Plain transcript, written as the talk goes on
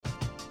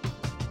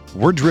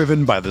We're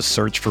driven by the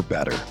search for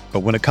better. But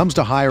when it comes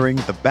to hiring,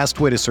 the best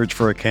way to search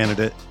for a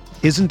candidate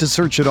isn't to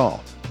search at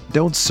all.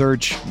 Don't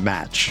search,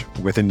 match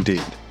with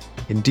Indeed.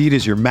 Indeed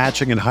is your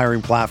matching and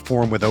hiring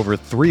platform with over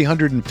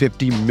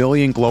 350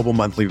 million global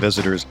monthly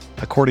visitors,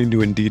 according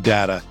to Indeed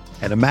data,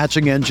 and a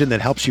matching engine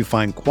that helps you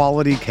find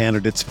quality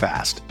candidates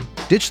fast.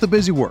 Ditch the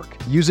busy work.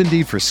 Use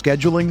Indeed for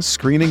scheduling,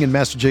 screening, and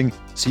messaging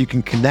so you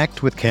can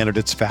connect with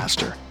candidates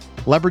faster.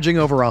 Leveraging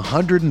over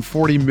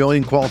 140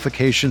 million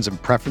qualifications and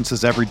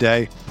preferences every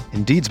day,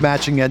 Indeed's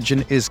matching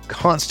engine is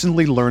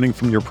constantly learning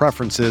from your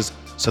preferences,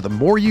 so the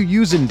more you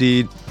use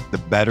Indeed, the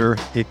better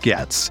it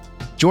gets.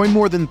 Join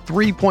more than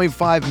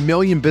 3.5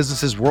 million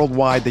businesses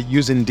worldwide that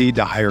use Indeed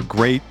to hire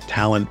great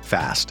talent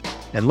fast.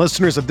 And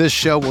listeners of this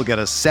show will get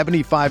a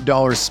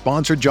 $75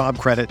 sponsored job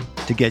credit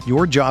to get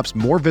your jobs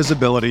more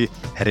visibility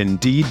at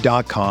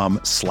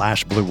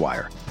Indeed.com/Blue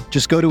Wire.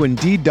 Just go to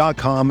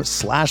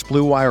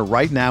Indeed.com/Blue Wire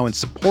right now and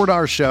support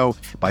our show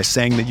by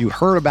saying that you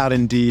heard about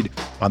Indeed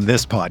on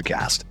this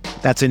podcast.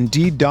 That's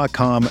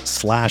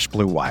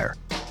Indeed.com/Blue Wire.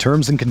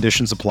 Terms and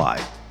conditions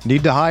apply.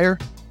 Need to hire?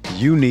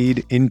 You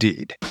need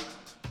Indeed.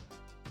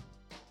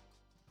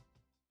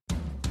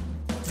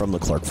 From the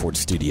Clark Ford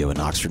Studio in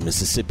Oxford,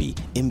 Mississippi,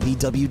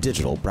 MVW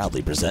Digital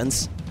proudly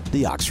presents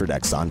the Oxford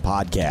Exxon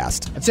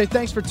Podcast. I'd say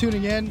thanks for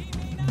tuning in,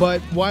 but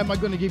why am I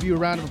going to give you a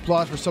round of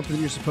applause for something that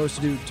you're supposed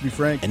to do, to be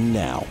frank? And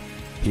now,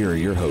 here are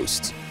your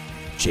hosts,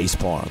 Chase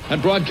Parham.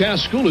 And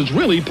broadcast school has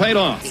really paid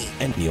off.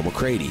 And Neil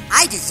McCready.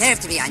 I deserve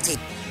to be on TV.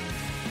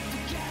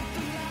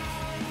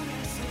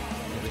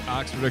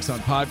 Oxford Exxon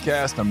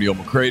Podcast. I'm Neil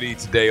McCready.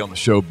 Today on the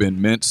show, Ben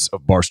Mintz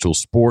of Barstool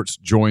Sports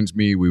joins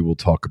me. We will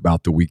talk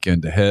about the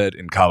weekend ahead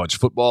in college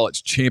football.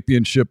 It's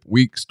championship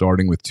week,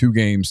 starting with 2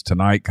 games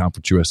tonight,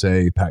 Conference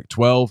USA,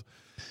 Pac-12.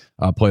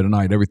 Play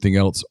tonight. Everything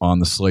else on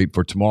the slate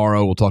for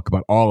tomorrow. We'll talk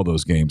about all of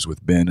those games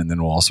with Ben, and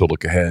then we'll also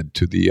look ahead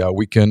to the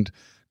weekend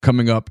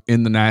coming up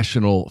in the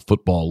National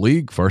Football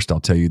League. First, I'll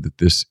tell you that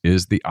this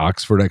is the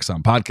Oxford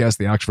Exxon Podcast,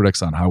 the Oxford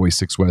Exxon Highway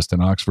 6 West in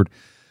Oxford.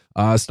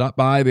 Stop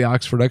by the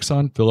Oxford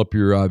Exxon, fill up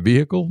your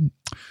vehicle,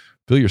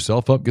 fill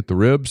yourself up, get the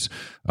ribs.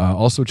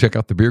 Also, check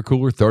out the beer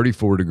cooler,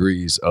 34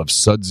 degrees of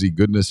sudsy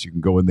goodness. You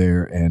can go in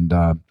there and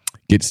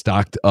get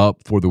stocked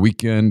up for the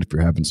weekend if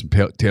you're having some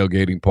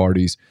tailgating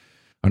parties.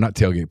 Or not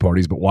tailgate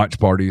parties, but watch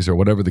parties or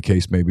whatever the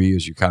case may be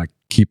as you kind of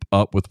keep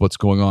up with what's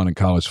going on in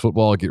college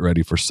football. Get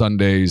ready for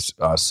Sunday's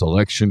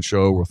selection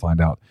show. We'll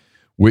find out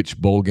which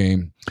bowl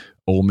game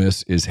Ole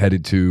Miss is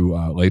headed to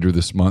later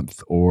this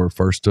month or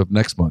first of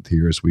next month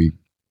here as we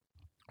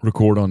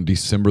record on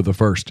December the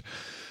 1st.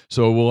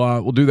 So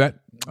we'll do that.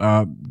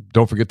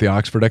 Don't forget the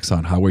Oxford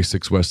Exxon, Highway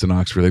 6 West in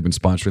Oxford. They've been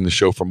sponsoring the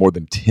show for more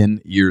than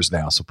 10 years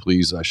now, so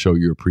please show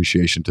your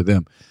appreciation to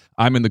them.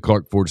 I'm in the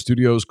Clark Ford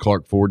Studios.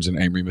 Clark Ford's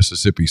in Amory,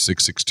 Mississippi,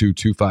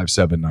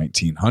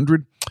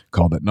 662-257-1900.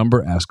 Call that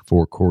number. Ask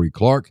for Corey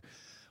Clark.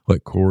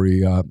 Let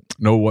Corey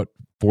know what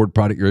Ford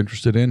product you're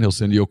interested in. He'll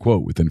send you a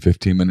quote within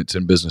 15 minutes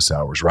in business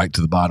hours. Right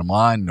to the bottom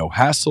line. No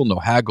hassle, no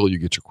haggle. You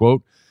get your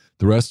quote.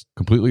 The rest,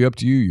 completely up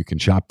to you. You can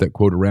shop that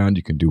quote around.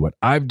 You can do what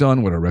I've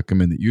done, what I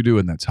recommend that you do,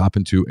 and that's hop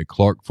into a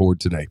Clark Ford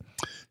today.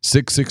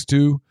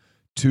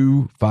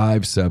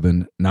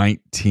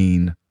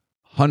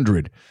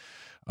 662-257-1900.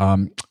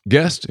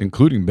 Guests,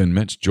 including Ben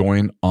Mintz,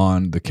 join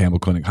on the Campbell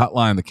Clinic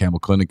hotline. The Campbell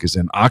Clinic is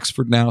in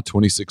Oxford now,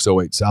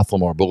 2608 South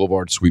Lamar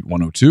Boulevard, Suite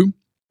 102.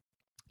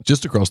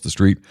 Just across the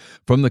street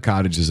from the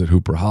cottages at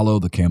Hooper Hollow,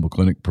 the Campbell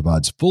Clinic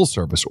provides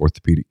full-service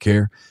orthopedic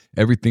care,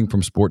 everything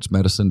from sports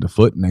medicine to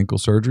foot and ankle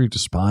surgery to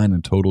spine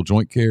and total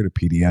joint care to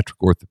pediatric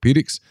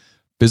orthopedics,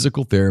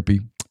 physical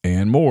therapy,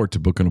 and more. To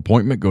book an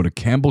appointment, go to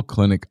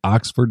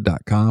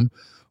campbellclinicoxford.com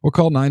or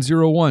call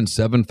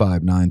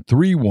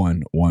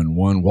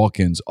 901-759-3111.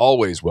 Walk-ins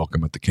always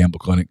welcome at the Campbell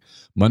Clinic,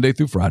 Monday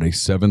through Friday,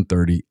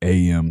 7:30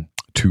 a.m.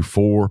 to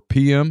 4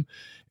 p.m.,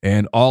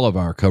 and all of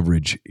our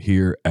coverage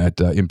here at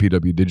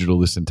MPW Digital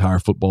this entire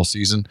football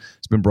season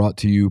has been brought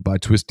to you by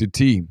Twisted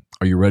Tea.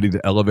 Are you ready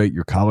to elevate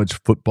your college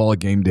football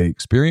game day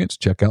experience?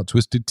 Check out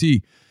Twisted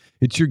Tea.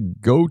 It's your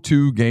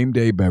go-to game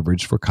day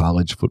beverage for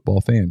college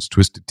football fans.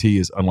 Twisted Tea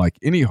is unlike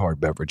any hard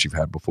beverage you've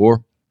had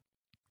before.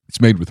 It's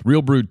made with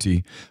real brewed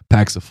tea,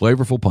 packs a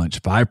flavorful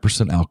punch,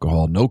 5%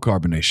 alcohol, no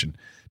carbonation,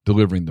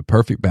 delivering the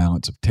perfect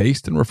balance of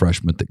taste and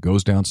refreshment that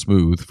goes down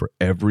smooth for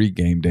every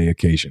game day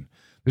occasion.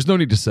 There's no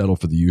need to settle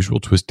for the usual.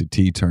 Twisted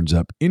Tea turns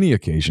up any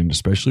occasion,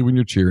 especially when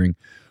you're cheering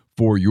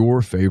for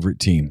your favorite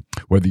team.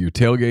 Whether you're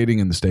tailgating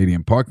in the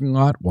stadium parking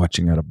lot,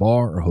 watching at a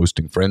bar, or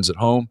hosting friends at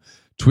home,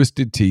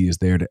 Twisted Tea is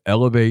there to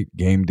elevate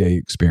game day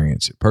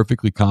experience. It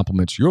perfectly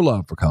complements your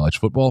love for college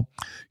football,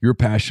 your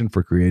passion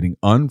for creating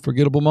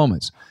unforgettable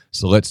moments.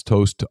 So let's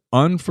toast to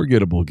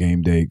unforgettable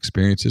game day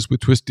experiences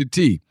with Twisted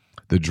Tea,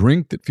 the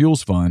drink that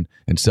fuels fun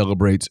and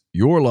celebrates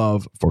your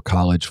love for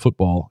college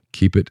football.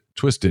 Keep it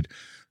twisted.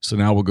 So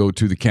now we'll go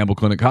to the Campbell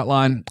Clinic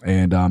hotline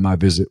and my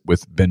visit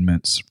with Ben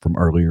Mintz from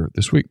earlier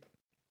this week.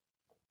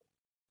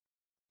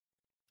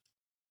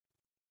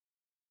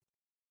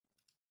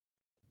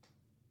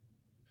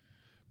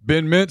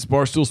 Ben Mintz,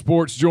 Barstool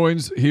Sports,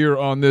 joins here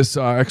on this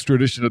extra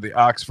edition of the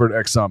Oxford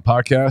Exxon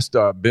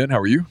podcast. Ben, how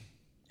are you?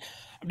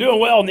 I'm doing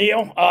well,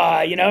 Neil.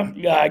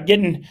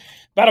 Getting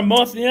about a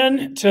month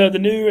in to the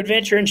new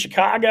adventure in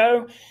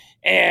Chicago.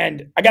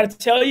 And I got to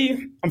tell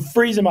you, I'm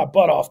freezing my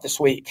butt off this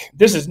week.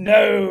 This is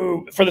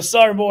for the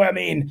Southern boy,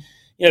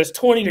 it's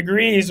 20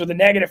 degrees with a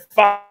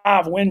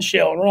 -5 wind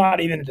chill, and we're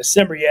not even in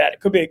December yet. It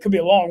could be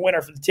a long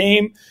winter for the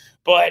team.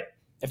 But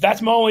if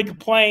that's my only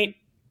complaint,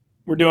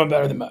 we're doing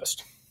better than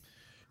most.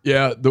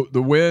 Yeah,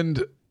 the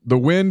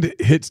wind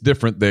hits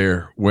different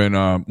there when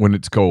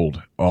it's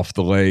cold off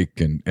the lake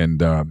and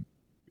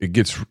it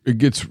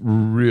gets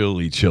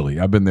really chilly.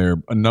 I've been there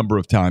a number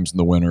of times in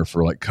the winter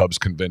for like Cubs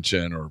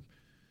convention or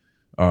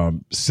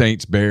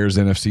Saints Bears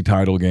NFC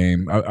title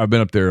game. I've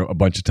been up there a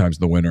bunch of times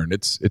in the winter, and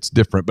it's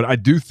different. But I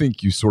do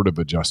think you sort of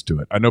adjust to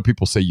it. I know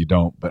people say you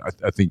don't, but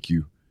I think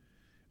you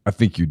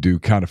do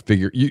kind of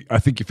figure. I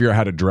think you figure out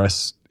how to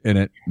dress in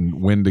it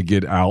and when to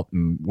get out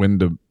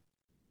and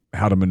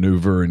how to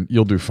maneuver, and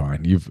you'll do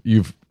fine.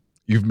 You've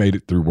made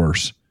it through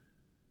worse.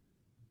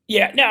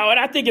 Yeah, no, and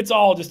I think it's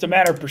all just a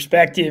matter of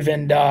perspective.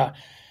 And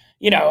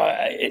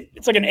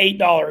it's like an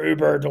 $8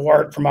 Uber to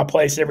work from my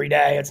place every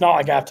day. It's not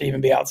like I have to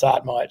even be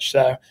outside much.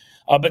 So,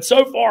 but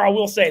so far, I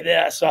will say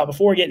this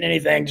before getting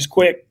anything, just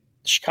quick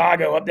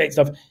Chicago update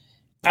stuff.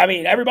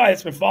 Everybody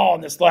that's been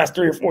following this the last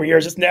 3 or 4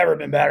 years, it's never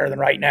been better than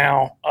right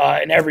now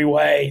in every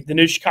way. The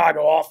new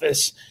Chicago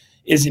office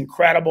is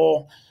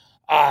incredible.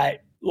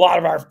 A lot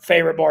of our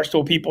favorite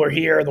Barstool people are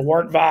here. The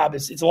work vibe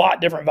it's a lot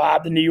different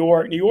vibe than New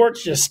York. New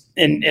York's just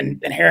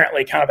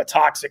inherently kind of a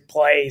toxic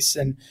place,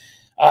 and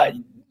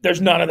there's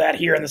none of that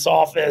here in this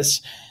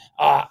office.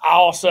 I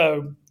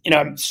also,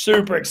 I'm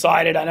super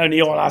excited. I know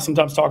Neil and I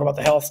sometimes talk about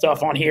the health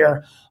stuff on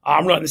here.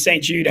 I'm running the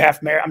St. Jude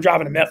half marathon. I'm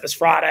driving to Memphis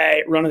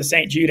Friday, running the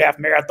St. Jude half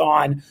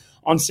marathon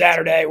on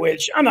Saturday,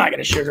 which I'm not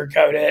going to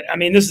sugarcoat it.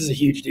 This is a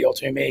huge deal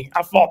to me.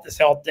 I fought this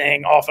health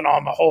thing off and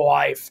on my whole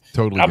life.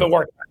 Totally.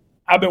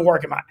 I've been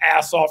working my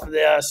ass off for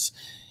this.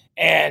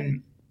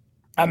 And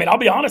I'll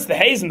be honest, the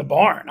hay's in the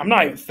barn. I'm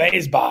not even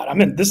fazed by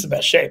it. This is the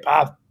best shape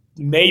I've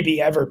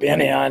maybe ever been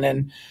in.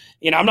 And,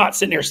 I'm not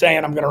sitting here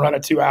saying I'm going to run a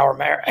 2-hour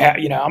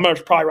marathon. I'm going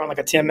to probably run like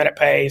a 10-minute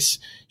pace,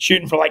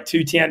 shooting for like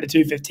 2:10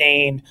 to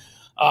 2:15.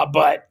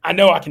 But I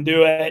know I can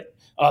do it.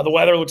 The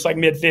weather looks like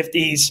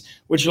mid-50s,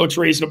 which looks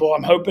reasonable.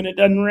 I'm hoping it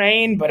doesn't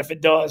rain, but if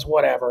it does,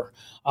 whatever.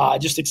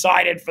 Just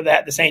excited for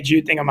that, the St.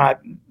 Jude thing on my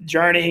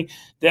journey.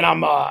 Then I'm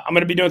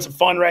going to be doing some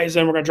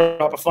fundraising. We're going to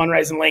drop a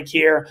fundraising link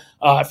here.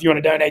 If you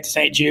want to donate to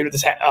St. Jude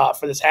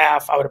for this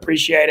half, I would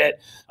appreciate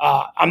it.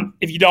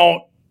 If you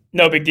don't,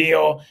 no big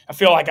deal. I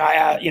feel like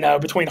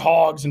between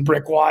hogs and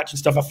brick watch and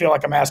stuff, I feel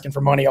like I'm asking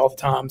for money all the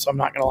time, so I'm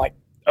not going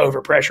to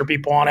overpressure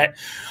people on it.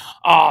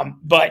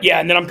 But yeah,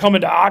 and then I'm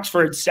coming to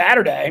Oxford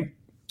Saturday.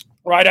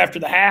 Right after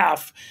the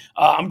half,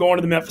 I'm going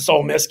to the Memphis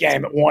Ole Miss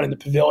game at 1 in the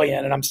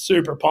Pavilion, and I'm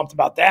super pumped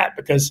about that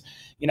because,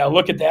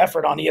 look at the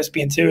effort on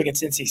ESPN2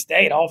 against NC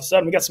State. All of a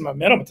sudden, we got some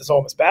momentum with this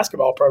Ole Miss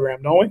basketball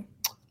program, don't we?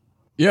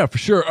 Yeah, for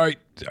sure. All right,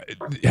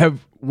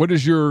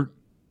 you're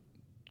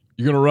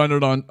going to run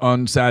it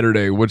on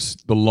Saturday. What's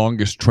the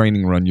longest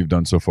training run you've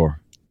done so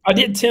far? I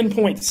did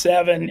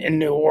 10.7 in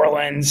New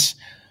Orleans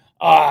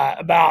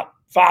about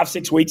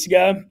 5-6 weeks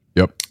ago.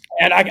 Yep.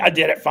 And I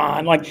did it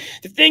fine. Like,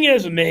 the thing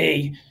is with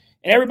me,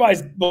 and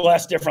everybody's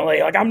blessed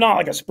differently. Like, I'm not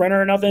like a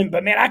sprinter or nothing,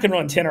 but man, I can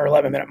run 10 or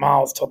 11 minute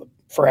miles till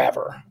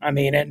forever.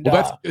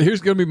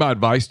 Here's going to be my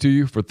advice to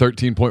you for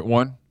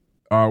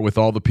 13.1 with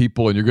all the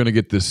people, and you're going to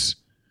get this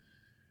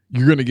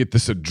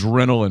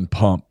adrenaline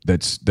pump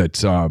that's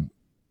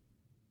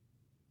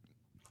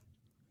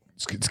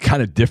it's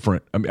kind of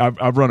different.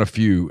 I've run a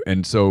few,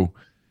 and so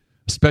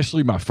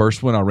especially my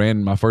first one, I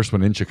ran my first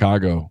one in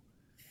Chicago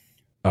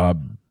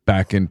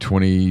back in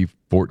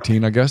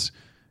 2014, I guess,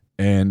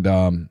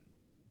 and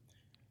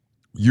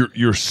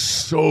you're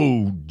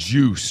so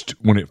juiced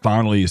when it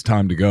finally is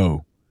time to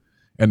go,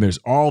 and there's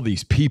all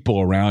these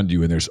people around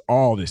you, and there's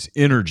all this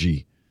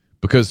energy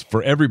because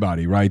for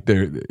everybody, right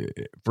there,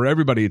 for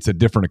everybody, it's a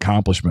different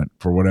accomplishment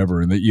for whatever,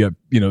 and that you have,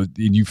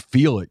 and you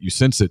feel it, you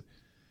sense it.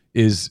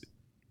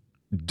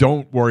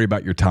 Don't worry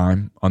about your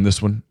time on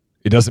this one.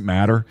 It doesn't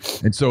matter.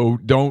 And so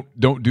don't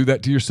do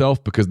that to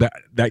yourself because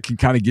that can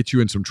kind of get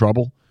you in some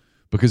trouble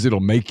because it'll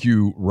make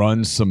you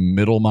run some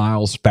middle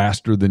miles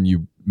faster than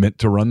you meant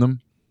to run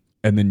them.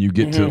 And then you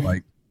get to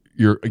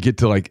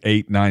like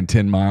 8, 9,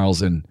 10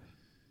 miles and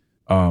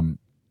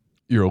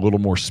you're a little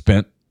more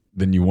spent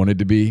than you wanted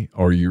to be,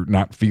 or you're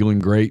not feeling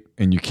great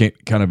and you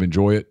can't kind of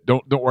enjoy it.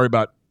 Don't worry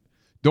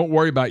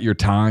about your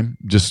time.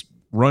 Just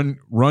run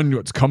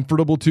what's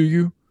comfortable to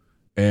you.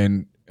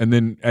 And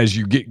then as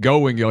you get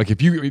going, you're like,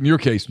 if you, in your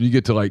case, when you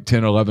get to like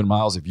 10 or 11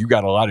 miles, if you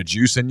got a lot of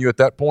juice in you at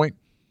that point,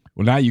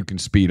 well, now you can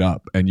speed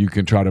up and you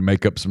can try to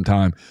make up some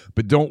time.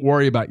 But don't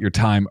worry about your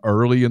time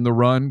early in the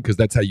run because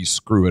that's how you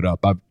screw it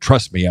up.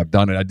 Trust me, I've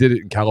done it. I did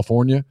it in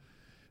California.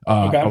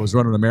 I was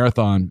running a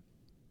marathon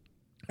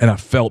and I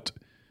felt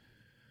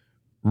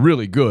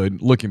really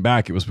good. Looking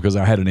back, it was because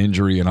I had an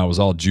injury and I was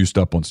all juiced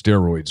up on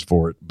steroids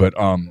for it. But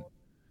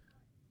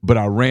but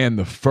I ran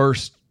the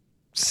first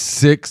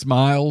 6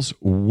 miles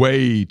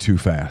way too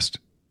fast.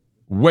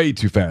 Way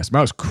too fast.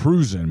 I was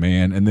cruising,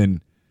 man, and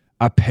then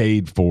I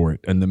paid for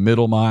it in the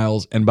middle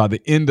miles, and by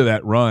the end of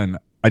that run,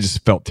 I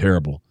just felt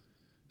terrible.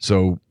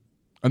 So,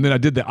 and then I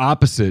did the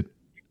opposite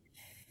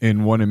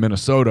in one in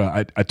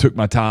Minnesota. I took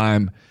my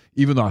time.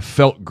 Even though I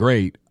felt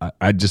great,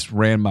 I just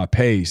ran my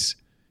pace.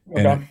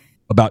 Okay. And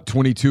about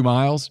 22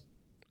 miles,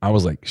 I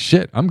was like,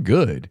 shit, I'm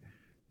good.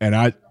 And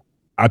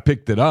I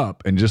picked it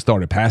up and just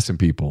started passing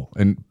people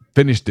and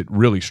finished it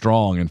really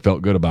strong and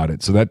felt good about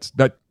it. So that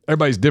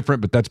everybody's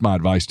different, but that's my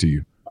advice to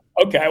you.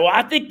 Okay, well,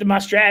 I think my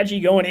strategy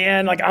going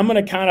in, like I'm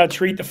going to kind of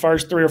treat the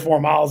first 3 or 4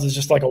 miles as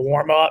just like a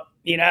warm-up,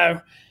 you know?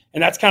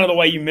 And that's kind of the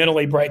way you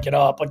mentally break it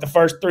up. Like the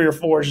first 3 or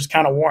 4 is just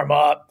kind of warm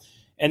up.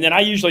 And then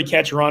I usually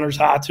catch runners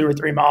high 2 or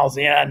 3 miles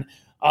in.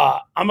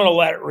 I'm going to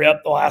let it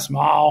rip the last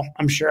mile,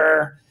 I'm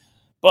sure.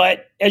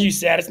 But as you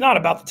said, it's not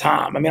about the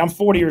time. I mean, I'm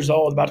 40 years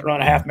old, about to run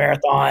a half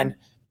marathon,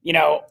 you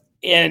know,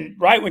 and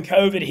right when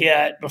COVID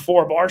hit,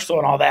 before Barstool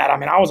and all that, I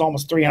mean, I was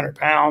almost 300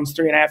 pounds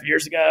 3.5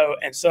 years ago.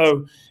 And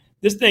so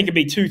this thing could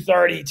be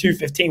 230,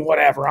 215,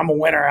 whatever. I'm a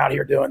winner out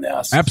here doing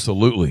this.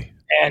 Absolutely.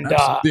 And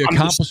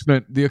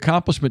the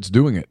accomplishment's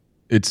doing it.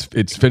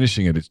 It's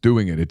finishing it. It's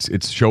doing it.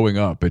 It's showing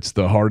up. It's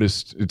the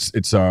hardest.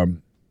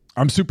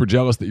 I'm super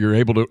jealous that you're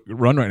able to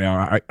run right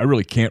now. I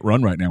really can't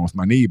run right now with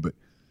my knee, but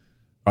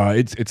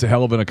it's a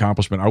hell of an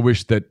accomplishment. I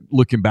wish that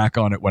looking back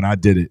on it when I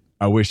did it,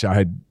 I wish I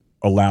had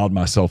allowed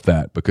myself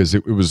that, because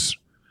it was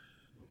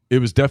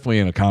definitely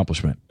an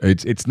accomplishment.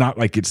 It's not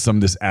like it's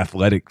this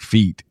athletic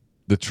feat.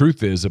 The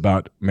truth is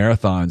about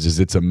marathons is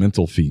it's a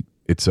mental feat.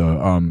 It's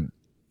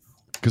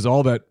because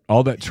all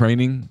that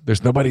training,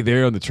 there's nobody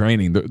there on the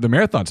training. The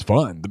marathon's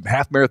fun. The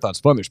half marathon's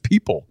fun. There's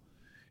people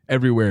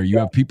everywhere. You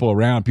have people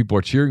around. People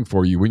are cheering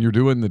for you. When you're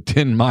doing the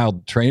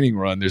 10-mile training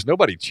run, there's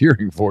nobody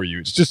cheering for you.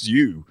 It's just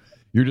you.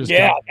 You're just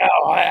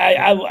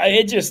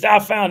I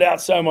found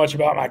out so much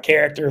about my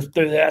character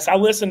through this.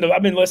 I've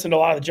been listening to a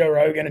lot of the Joe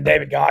Rogan and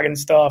David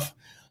Goggins stuff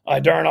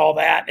during all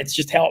that. It's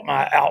just helped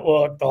my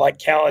outlook to like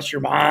callous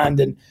your mind.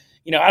 And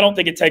you know, I don't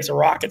think it takes a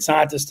rocket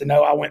scientist to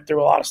know I went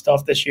through a lot of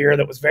stuff this year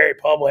that was very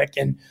public,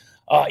 and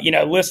you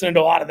know, listening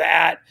to a lot of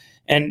that,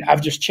 and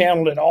I've just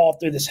channeled it all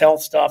through this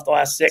health stuff the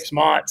last 6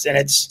 months. And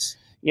it's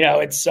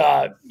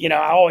I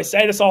always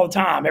say this all the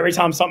time. Every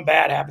time something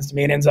bad happens to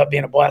me, it ends up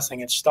being a blessing.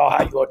 It's just all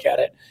how you look at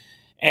it.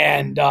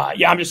 And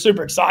I'm just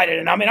super excited.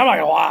 And I mean, I'm not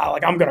gonna lie,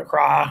 like I'm gonna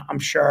cry, I'm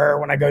sure,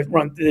 when I go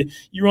run through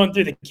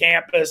the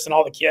campus and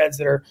all the kids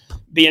that are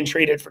being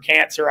treated for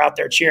cancer out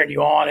there cheering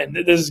you on. And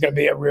this is gonna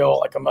be a real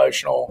like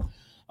emotional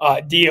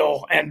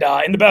deal, and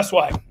in the best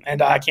way.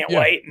 And I can't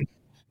wait. And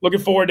looking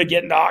forward to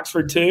getting to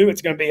Oxford too.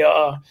 It's gonna be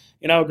a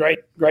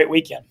great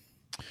weekend.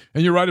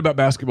 And you're right about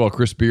basketball.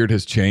 Chris Beard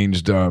has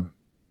changed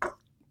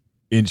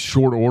in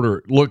short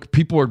order. Look,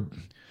 people are.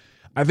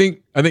 I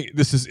think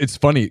it's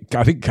funny.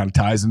 I think it kind of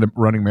ties into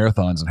running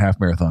marathons and half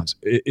marathons.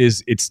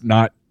 It's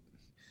not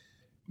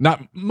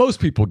most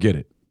people get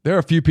it. There are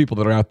a few people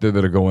that are out there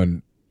that are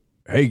going,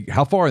 hey,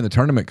 how far in the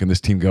tournament can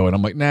this team go? And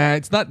I'm like, nah,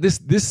 it's not. This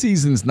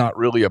season's not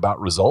really about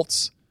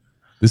results.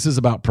 This is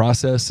about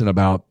process and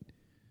about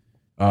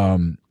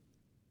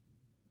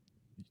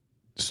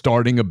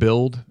starting a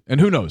build.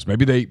 And who knows?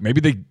 Maybe they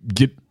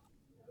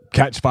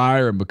catch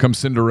fire and become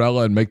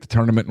Cinderella and make the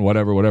tournament and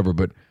whatever.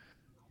 But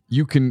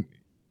you can.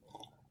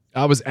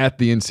 I was at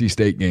the NC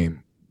State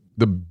game.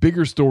 The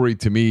bigger story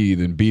to me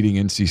than beating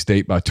NC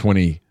State by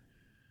 20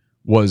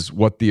 was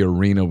what the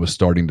arena was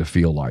starting to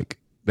feel like.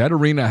 That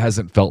arena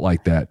hasn't felt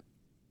like that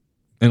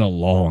in a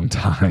long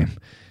time.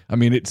 I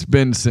mean, it's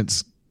been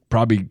since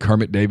probably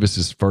Kermit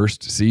Davis's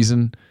first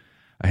season,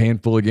 a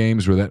handful of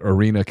games where that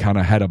arena kind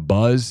of had a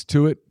buzz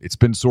to it. It's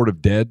been sort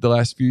of dead the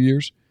last few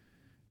years.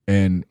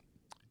 And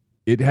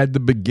it had the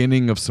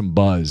beginning of some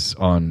buzz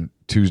on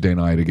Tuesday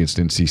night against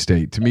NC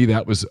State. To me,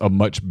 that was a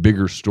much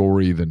bigger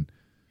story than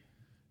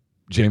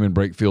Jamin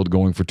Brakefield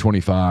going for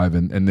 25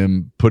 and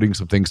them putting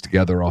some things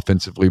together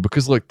offensively.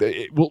 Because look,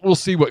 we'll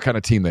see what kind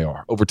of team they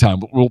are over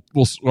time. We'll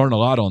learn a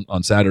lot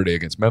on Saturday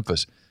against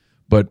Memphis.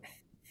 But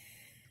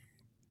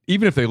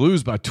even if they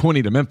lose by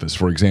 20 to Memphis,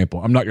 for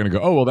example, I'm not going to go,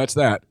 oh well, that's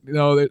that. You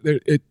know,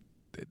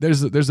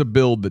 there's a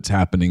build that's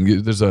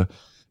happening. There's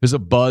a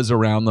buzz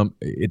around them.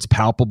 It's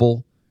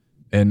palpable,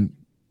 and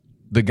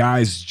the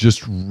guy's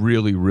just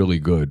really, really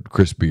good,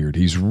 Chris Beard.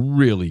 He's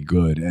really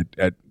good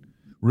at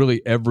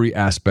really every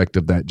aspect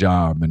of that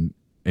job,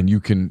 and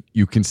you can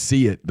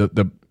see it.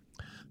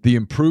 The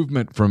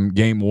improvement from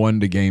game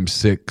 1 to game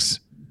 6,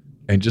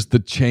 and just the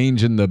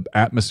change in the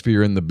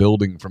atmosphere in the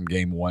building from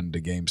game 1 to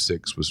game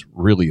 6 was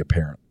really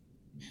apparent.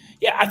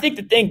 Yeah, I think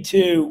the thing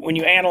too, when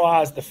you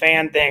analyze the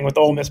fan thing with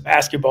Ole Miss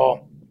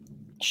basketball,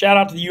 shout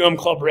out to the UM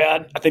Club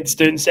Red. I think the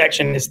student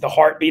section is the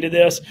heartbeat of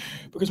this,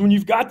 because when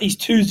you've got these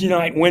Tuesday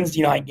night,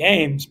 Wednesday night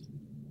games,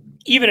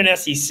 even in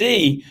SEC,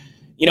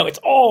 it's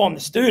all on the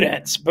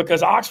students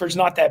because Oxford's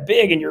not that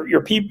big, and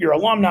your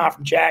alumni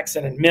from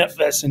Jackson and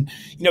Memphis and,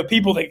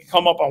 people that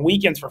come up on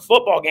weekends for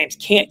football games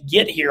can't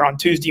get here on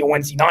Tuesday and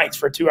Wednesday nights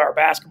for a 2-hour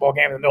basketball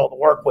game in the middle of the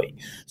work week.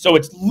 So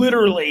it's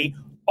literally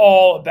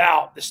all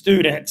about the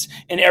students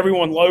and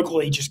everyone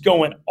locally just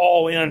going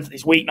all in for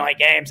these weeknight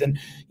games. And,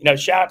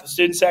 shout out to the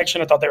student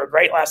section. I thought they were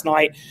great last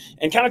night.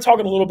 And kind of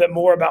talking a little bit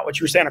more about what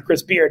you were saying on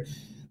Chris Beard.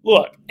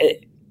 Look,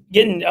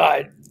 getting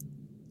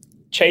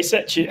Chase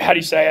it, how do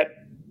you say it?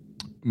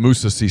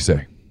 Musa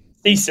Cisse.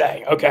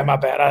 Cisse. Okay, my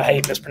bad. I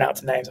hate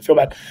mispronouncing names. I feel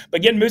bad.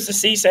 But getting Musa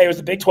Cisse, was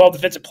the Big 12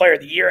 Defensive Player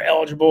of the Year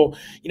eligible.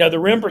 The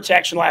rim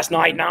protection last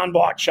night, 9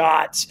 blocked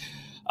shots.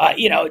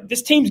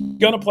 This team's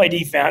going to play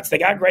defense. They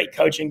got great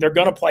coaching. They're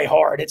going to play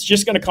hard. It's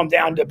just going to come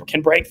down to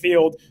Ken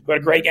Brakefield, who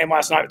had a great game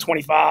last night with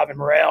 25, and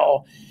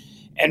Morrell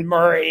and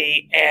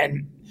Murray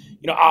and,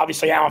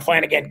 obviously Alan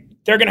Flanagan.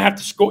 They're going to have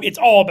to score. It's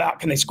all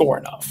about, can they score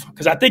enough?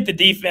 Because I think the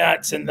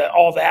defense and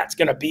all that's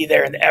going to be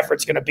there and the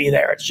effort's going to be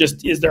there. It's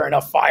just, is there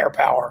enough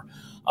firepower?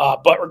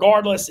 But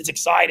regardless, it's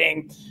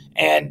exciting.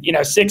 And,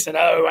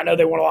 6-0, I know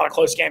they won a lot of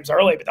close games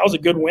early, but that was a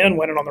good win,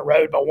 winning on the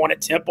road by 1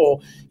 at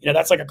Temple.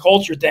 That's like a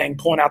culture thing,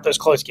 pulling out those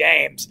close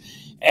games.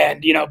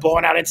 And,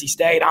 blowing out NC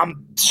State,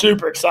 I'm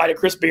super excited.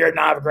 Chris Beard and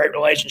I have a great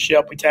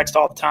relationship. We text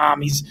all the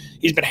time. He's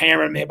been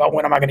hammering me about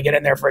when am I going to get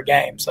in there for a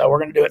game. So we're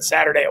going to do it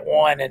Saturday at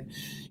 1. And,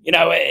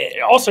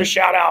 also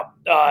shout out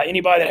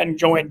anybody that hadn't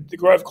joined the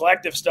Grove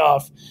Collective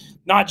stuff.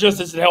 Not just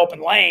is it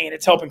helping Lane,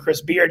 it's helping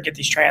Chris Beard get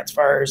these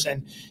transfers.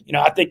 And,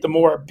 I think the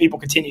more people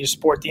continue to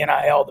support the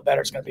NIL, the better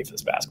it's going to be for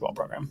this basketball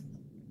program.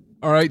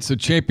 All right, so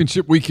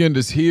championship weekend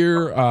is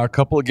here. A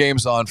couple of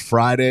games on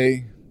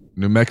Friday.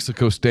 New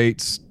Mexico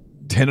State's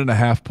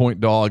 10.5-point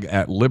dog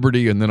at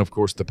Liberty. And then, of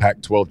course, the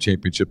Pac-12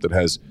 championship that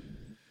has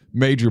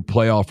major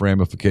playoff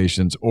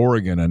ramifications.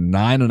 Oregon, a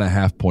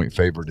 9.5-point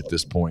favorite at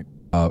this point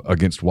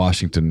against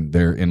Washington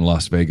there in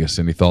Las Vegas.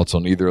 Any thoughts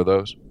on either of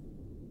those?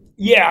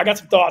 Yeah, I got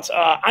some thoughts.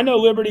 I know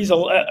Liberty's a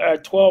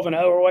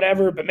 12-0 or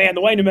whatever, but, man,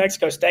 the way New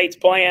Mexico State's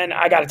playing,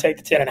 I got to take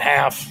the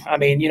 10.5. I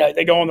mean,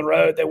 they go on the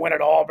road. They win at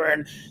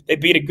Auburn. They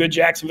beat a good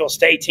Jacksonville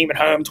State team at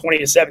home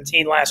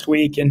 20-17 last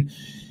week. And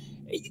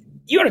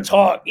you want to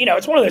talk,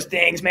 it's one of those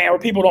things, man, where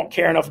people don't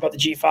care enough about the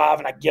G5,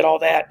 and I get all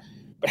that.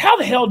 But how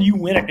the hell do you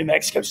win at New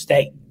Mexico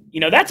State?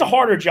 That's a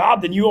harder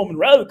job than UO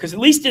Monroe because at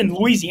least in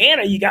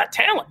Louisiana you got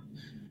talent.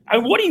 I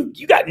mean,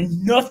 you got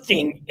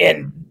nothing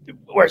in –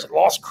 where is it,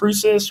 Las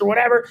Cruces or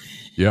whatever?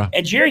 Yeah.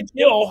 And Jerry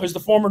Kill, who's the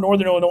former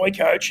Northern Illinois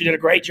coach, he did a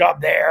great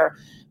job there.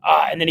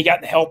 And then he got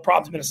in the health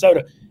problems in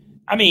Minnesota.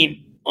 I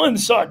mean,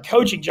 unsung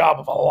coaching job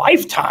of a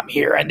lifetime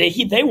here. And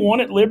they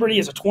won at Liberty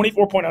as a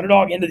 24-point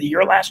underdog into the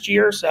year last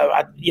year. So,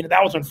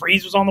 that was when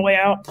Freeze was on the way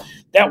out.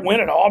 That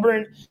win at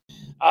Auburn,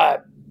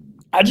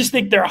 I just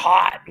think they're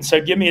hot. And so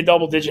give me a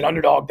double-digit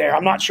underdog there.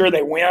 I'm not sure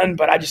they win,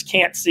 but I just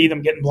can't see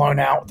them getting blown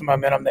out with the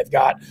momentum they've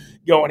got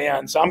going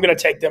in. So I'm going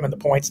to take them in the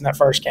points in that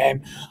first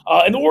game.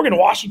 In the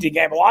Oregon-Washington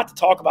game, a lot to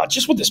talk about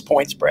just with this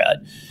point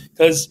spread.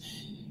 Because,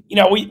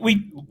 we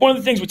one of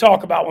the things we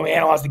talk about when we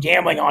analyze the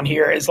gambling on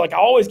here is, like, I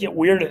always get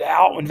weirded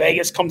out when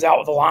Vegas comes out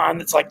with a line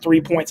that's like 3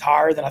 points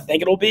higher than I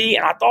think it'll be.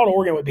 And I thought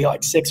Oregon would be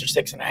like 6 or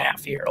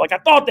 6.5 here. Like, I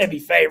thought they'd be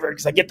favored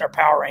because I get their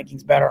power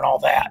rankings better and all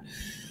that.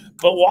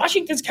 But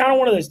Washington's kind of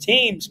one of those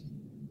teams.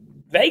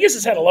 Vegas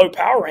has had a low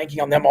power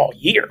ranking on them all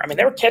year. I mean,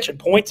 they were catching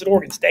points at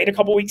Oregon State a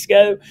couple weeks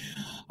ago.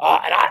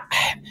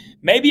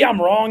 Maybe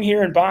I'm wrong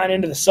here and buying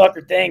into the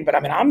sucker thing, but,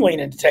 I mean, I'm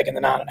leaning to taking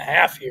the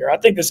 9.5 here. I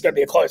think this is going to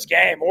be a close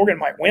game. Oregon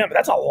might win, but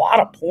that's a lot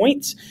of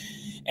points.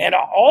 And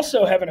I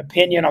also have an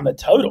opinion on the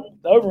total.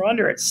 The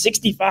over-under at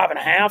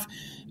 65.5.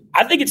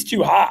 I think it's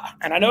too high.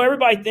 And I know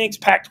everybody thinks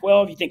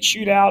Pac-12, you think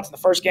shootouts, and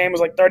the first game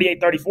was like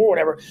 38-34,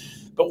 whatever.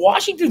 But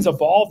Washington's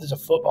evolved as a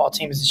football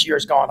team as this year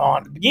has gone on.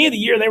 At the beginning of the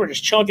year, they were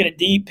just chunking it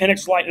deep.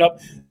 Penix lighting up.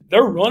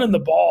 They're running the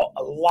ball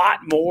a lot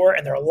more,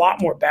 and they're a lot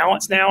more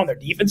balanced now, and their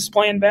defense is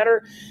playing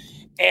better.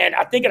 And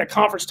I think in a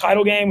conference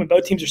title game, when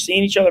both teams are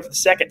seeing each other for the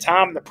second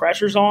time and the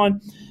pressure's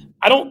on,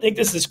 I don't think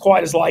this is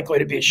quite as likely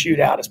to be a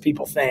shootout as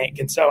people think.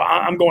 And so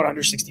I'm going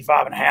under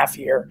 65.5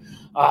 here.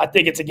 I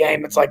think it's a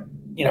game that's like,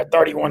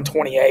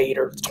 31-28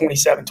 or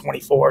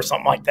 27-24,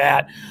 something like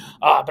that.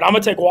 But I'm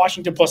going to take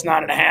Washington plus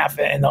 9.5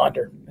 and the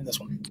under in this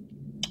one.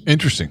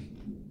 Interesting.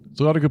 It's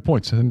a lot of good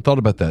points. I hadn't thought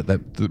about that.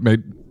 That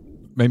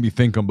made me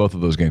think on both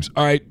of those games.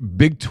 All right,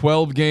 Big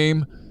 12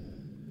 game.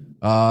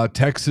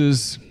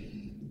 Texas.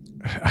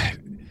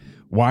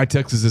 Why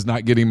Texas is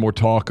not getting more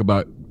talk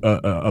about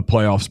a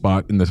playoff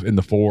spot in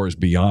the 4 is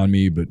beyond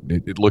me, but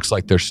it looks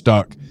like they're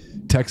stuck.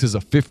 Texas a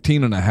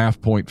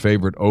 15.5-point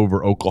favorite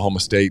over Oklahoma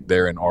State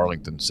there in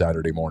Arlington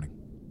Saturday morning.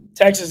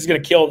 Texas is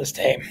going to kill this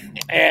team.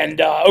 And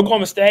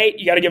Oklahoma State,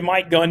 you got to give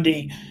Mike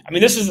Gundy. I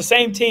mean, this is the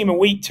same team in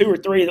week 2 or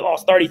 3 that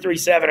lost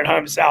 33-7 at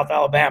home to South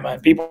Alabama.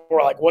 And people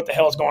were like, what the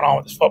hell is going on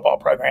with this football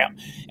program?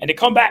 And to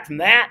come back from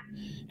that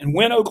and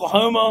win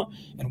Oklahoma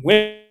and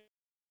win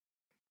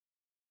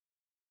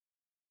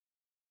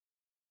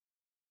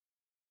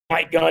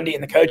Mike Gundy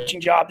and the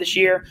coaching job this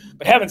year.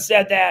 But having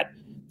said that,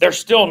 they're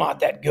still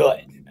not that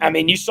good. I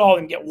mean, you saw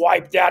them get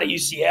wiped out at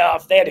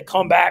UCF. They had to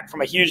come back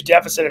from a huge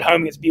deficit at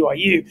home against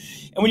BYU.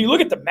 And when you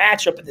look at the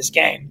matchup of this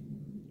game,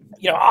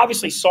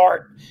 obviously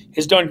Sark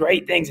has done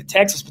great things at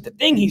Texas, but the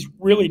thing he's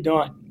really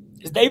done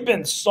is they've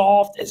been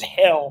soft as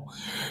hell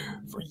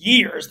for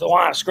years, the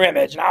line of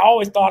scrimmage. And I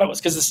always thought it was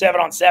because of the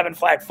 7-on-7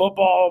 flag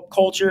football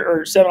culture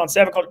or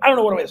 7-on-7 culture. I don't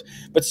know what it is.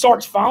 But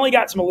Sark's finally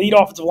got some elite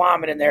offensive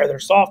linemen in there. They're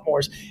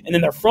sophomores. And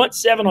then their front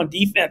seven on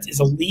defense is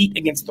elite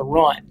against the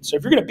run. So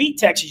if you're going to beat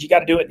Texas, you got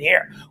to do it in the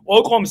air. Well,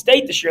 Oklahoma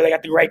State this year, they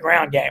got the great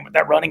ground game with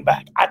that running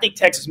back. I think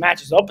Texas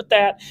matches up with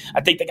that.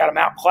 I think they got them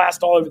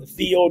outclassed all over the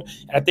field.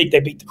 And I think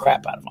they beat the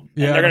crap out of them.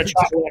 And they're going to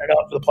try to win it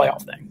up for the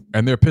playoff thing.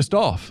 And they're pissed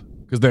off,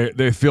 because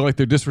they feel like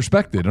they're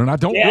disrespected, and I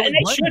don't. Yeah, really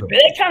and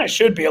they kind of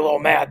should be a little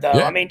mad though.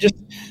 Yeah. I mean, just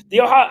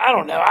the Ohio. I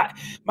don't know.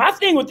 My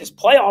thing with this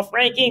playoff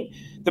ranking,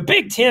 the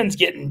Big Ten's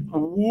getting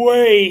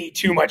way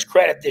too much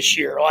credit this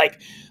year.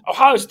 Like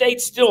Ohio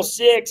State's still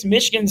 6,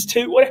 Michigan's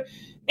 2. What?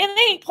 And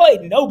they ain't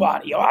played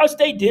nobody. Ohio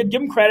State did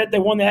give them credit. They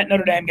won that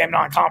Notre Dame game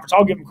non-conference.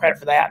 I'll give them credit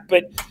for that.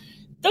 But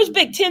those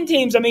Big Ten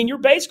teams, I mean, you're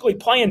basically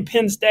playing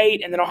Penn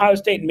State, and then Ohio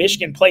State and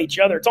Michigan play each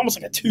other. It's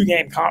almost like a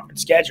 2-game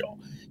conference schedule.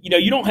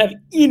 You don't have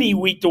any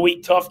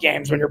week-to-week tough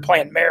games when you're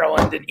playing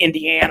Maryland and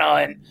Indiana,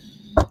 and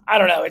I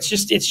don't know. It's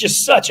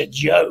just such a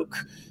joke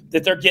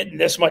that they're getting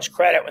this much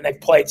credit when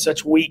they've played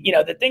such weak.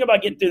 The thing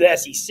about getting through the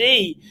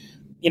SEC,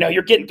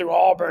 you're getting through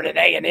Auburn and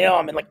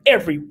A&M, and like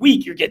every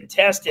week you're getting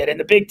tested. And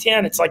the Big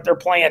Ten, it's like they're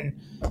playing,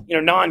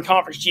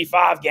 non-conference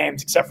G5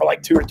 games except for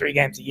like 2 or 3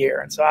 games a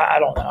year. And so I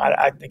don't know.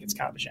 I think it's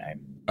kind of a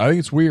shame. I think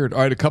it's weird.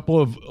 All right, a couple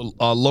of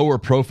lower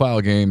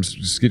profile games.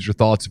 Just get your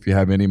thoughts if you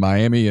have any.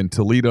 Miami and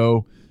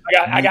Toledo.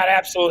 I got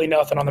absolutely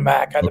nothing on the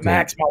MAC. The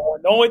MAC's my one.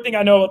 The only thing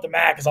I know about the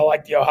MAC is I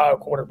like the Ohio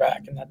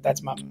quarterback, and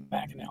that's my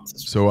MAC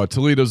analysis. So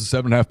Toledo's a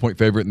 7.5-point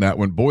favorite in that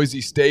one.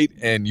 Boise State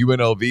and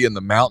UNLV in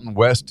the Mountain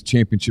West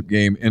championship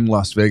game in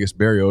Las Vegas.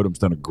 Barry Odom's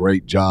done a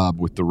great job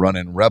with the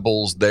Runnin'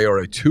 Rebels. They are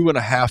a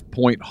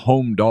 2.5-point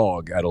home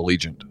dog at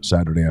Allegiant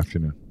Saturday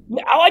afternoon.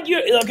 I like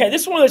you. Okay,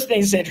 this is one of those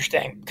things that's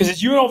interesting because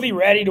is UNLV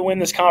ready to win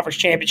this conference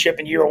championship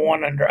in year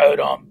 1 under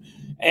Odom?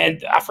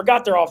 And I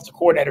forgot their offensive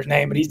coordinator's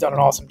name, but he's done an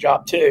awesome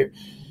job too.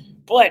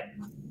 But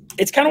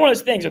it's kind of one of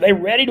those things. Are they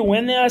ready to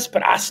win this?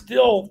 But I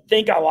still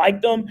think I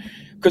like them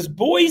because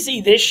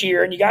Boise this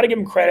year, and you got to give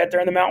them credit,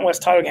 they're in the Mountain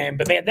West title game.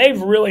 But, man, they've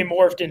really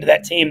morphed into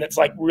that team that's,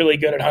 like, really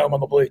good at home on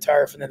the blue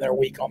turf, and then they're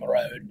weak on the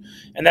road.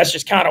 And that's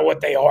just kind of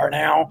what they are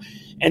now.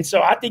 And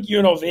so I think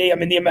UNLV, I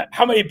mean,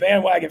 how many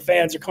bandwagon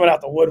fans are coming out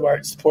the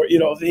woodwork to support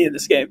UNLV in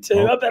this game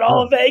too? I bet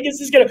all of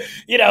Vegas is going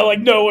to, like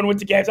no one went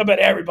to games. I bet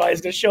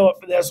everybody's going to show up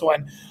for this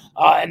one.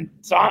 And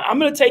so I'm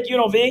going to take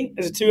UNLV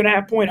as a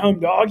 2.5-point home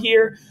dog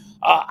here.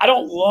 I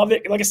don't love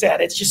it. Like I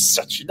said, it's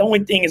just the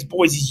only thing is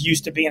Boise's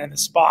used to being in the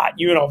spot.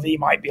 UNLV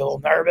might be a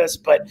little nervous,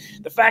 but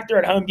the fact they're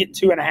at home getting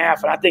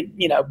 2.5, and I think,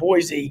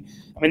 Boise,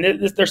 I mean,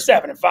 they're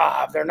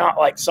 7-5. They're not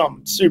like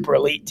some super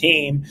elite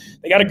team.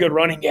 They got a good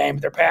running game,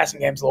 but their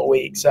passing game's a little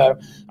weak. So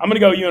I'm going to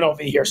go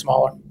UNLV here,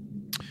 smaller.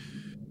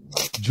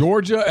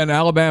 Georgia and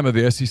Alabama,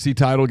 the SEC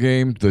title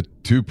game, the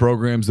 2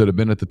 programs that have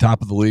been at the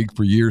top of the league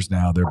for years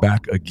now. They're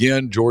back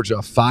again. Georgia,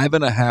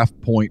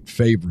 5.5-point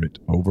favorite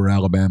over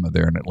Alabama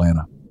there in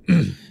Atlanta.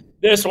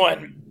 This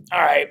one, all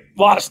right,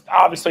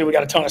 obviously we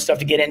got a ton of stuff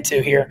to get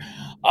into here.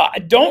 I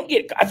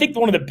think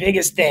one of the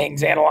biggest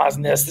things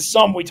analyzing this is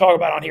something we talk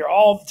about on here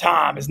all the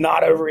time is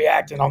not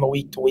overreacting on the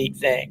week-to-week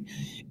thing.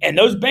 And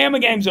those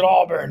Bama games at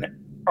Auburn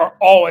are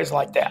always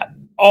like that,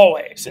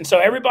 always. And so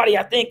everybody,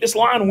 I think this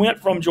line went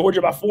from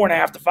Georgia by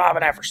 4.5 to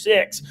 5.5 or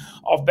 6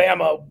 off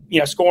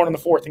Bama, scoring in the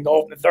 4th and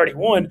goal from the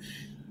 31.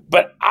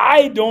 But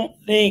I don't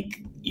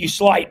think you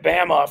slight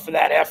Bama for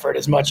that effort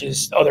as much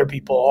as other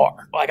people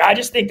are. Like, I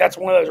just think that's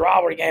one of those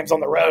rivalry games on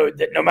the road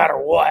that no matter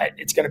what,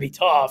 it's going to be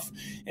tough,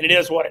 and it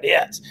is what it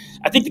is.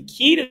 I think the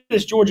key to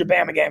this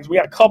Georgia-Bama game is we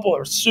got a couple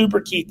of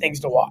super key things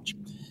to watch.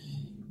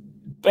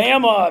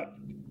 Bama,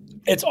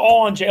 it's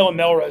all on Jalen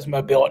Milroe's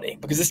mobility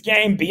because this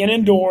game, being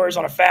indoors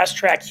on a fast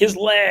track, his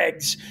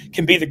legs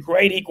can be the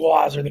great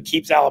equalizer that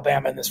keeps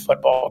Alabama in this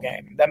football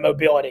game, that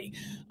mobility.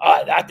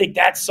 I think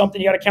that's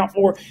something you got to account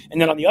for. And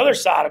then on the other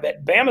side of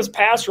it, Bama's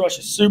pass rush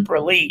is super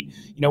elite.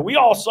 We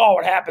all saw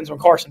what happens when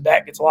Carson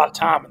Beck gets a lot of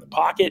time in the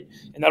pocket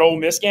in that Ole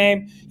Miss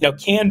game.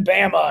 Can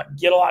Bama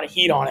get a lot of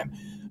heat on him?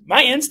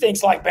 My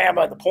instincts like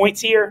Bama and the points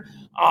here.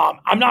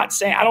 I'm not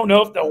saying – I don't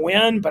know if they'll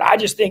win, but I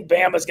just think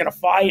Bama's going to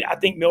fight. I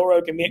think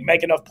Milroe can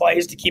make enough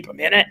plays to keep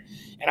them in it.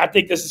 And I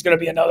think this is going to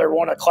be another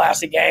one of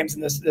classic games in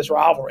this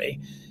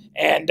rivalry.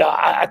 And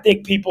I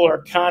think people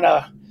are kind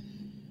of –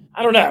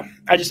 I don't know.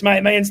 I just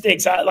my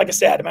instincts. Like I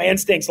said, my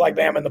instincts like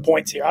Bama and the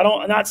points here.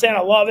 I'm not saying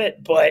I love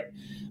it, but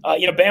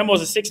Bama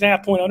was a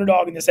 6.5-point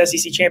underdog in this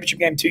SEC championship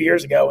game 2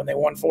 years ago, when they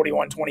won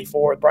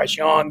 41-24 with Bryce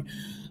Young.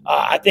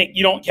 I think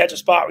you don't catch a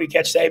spot where you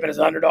catch Saban as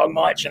an underdog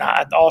much, and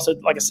I also,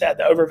 like I said,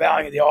 the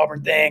overvaluing of the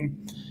Auburn thing.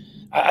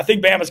 I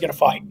think Bama's going to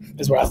fight.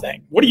 Is what I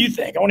think. What do you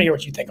think? I want to hear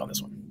what you think on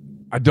this one.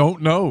 I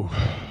don't know.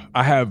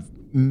 I have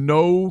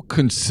no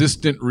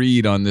consistent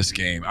read on this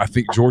game. I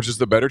think Georgia's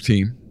the better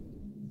team.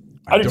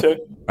 I do too.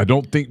 I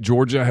don't think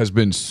Georgia has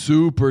been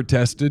super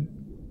tested.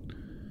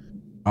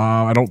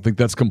 I don't think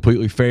that's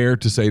completely fair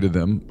to say to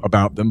them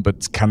about them, but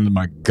it's kind of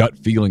my gut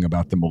feeling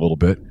about them a little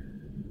bit.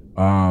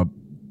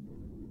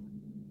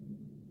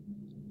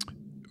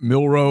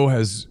 Milroe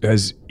has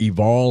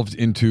evolved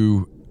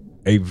into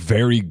a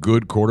very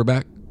good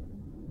quarterback.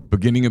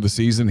 Beginning of the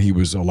season, he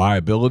was a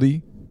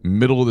liability.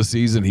 Middle of the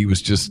season, he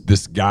was just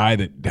this guy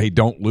that, hey,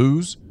 don't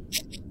lose.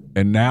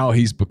 And now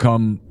he's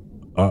become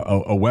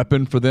a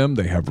weapon for them.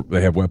 They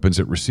have weapons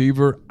at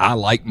receiver. I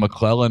like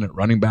McClellan at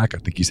running back. I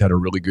think he's had a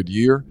really good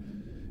year.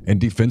 And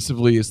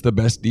defensively, it's the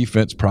best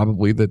defense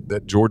probably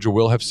that Georgia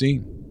will have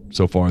seen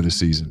so far this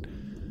season.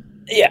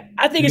 Yeah,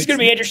 I think it's going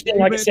to be interesting,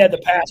 like I said, the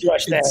pass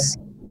rush there.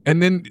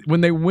 And then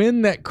when they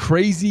win that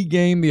crazy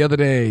game the other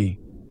day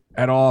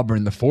at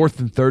Auburn, the 4th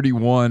and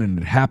 31, and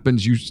it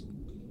happens,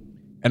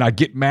 and I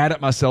get mad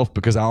at myself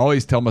because I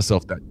always tell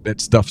myself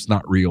that stuff's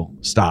not real.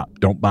 Stop.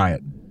 Don't buy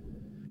it.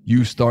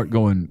 You start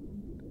going,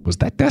 was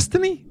that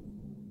destiny?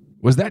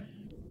 Was that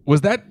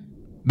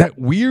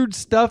weird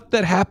stuff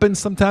that happens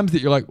sometimes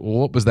that you're like, well,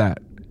 what was that?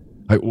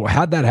 Like, well,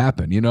 how'd that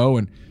happen?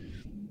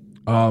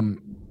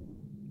 And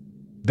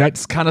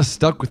that's kind of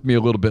stuck with me a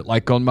little bit.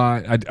 Like on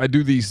I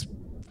do these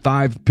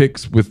 5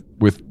 picks with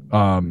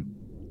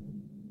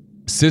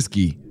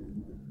Siski,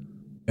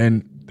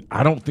 and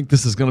I don't think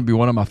this is going to be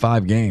one of my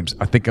 5 games.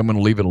 I think I'm going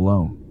to leave it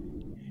alone.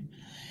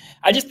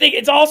 I just think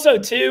it's also,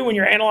 too, when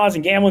you're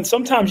analyzing gambling,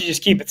 sometimes you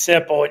just keep it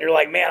simple, and you're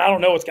like, man, I don't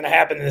know what's going to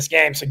happen in this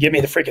game, so give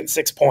me the freaking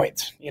 6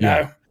 points,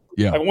 know?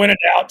 Yeah. Like, win it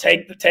out,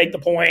 take the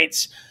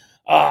points.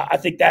 I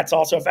think that's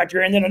also a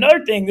factor. And then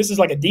another thing, this is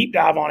like a deep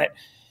dive on it.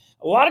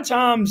 A lot of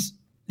times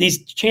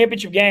these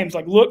championship games,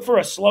 like, look for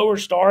a slower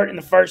start in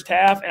the first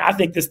half, and I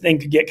think this thing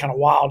could get kind of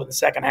wild in the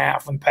second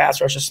half when the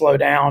pass rushes slow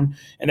down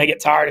and they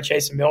get tired of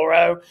chasing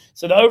Milroe.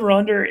 So the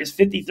over-under is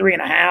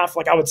 53.5.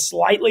 Like, I would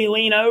slightly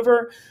lean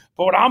over.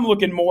 But what I'm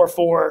looking more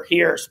for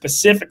here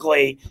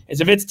specifically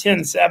is if it's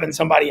 10-7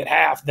 somebody at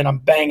half, then I'm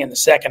banging the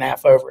second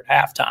half over at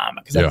halftime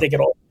because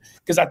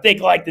I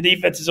think like the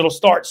defenses, it'll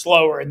start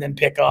slower and then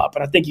pick up.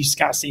 And I think you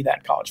kind of see that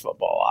in college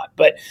football a lot.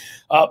 But,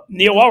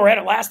 Neil, while we're at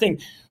it, last thing,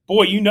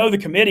 boy, the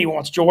committee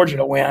wants Georgia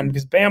to win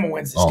because Bama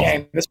wins this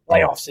game. This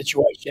playoff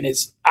situation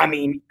is,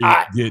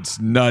 it gets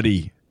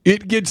nutty.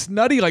 It gets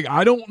nutty. Like,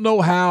 I don't know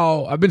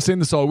how – I've been saying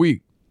this all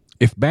week.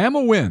 If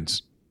Bama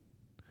wins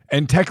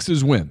and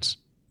Texas wins,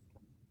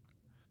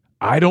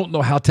 I don't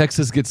know how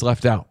Texas gets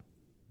left out.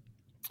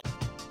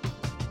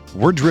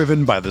 We're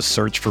driven by the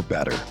search for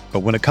better. But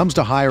when it comes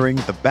to hiring,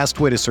 the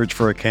best way to search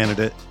for a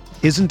candidate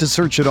isn't to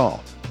search at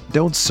all.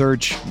 Don't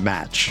search,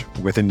 match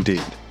with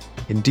Indeed.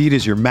 Indeed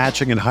is your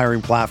matching and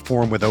hiring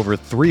platform with over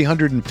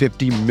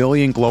 350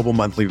 million global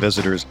monthly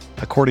visitors,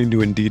 according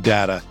to Indeed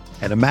data,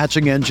 and a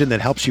matching engine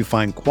that helps you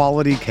find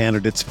quality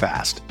candidates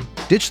fast.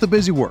 Ditch the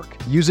busy work.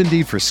 Use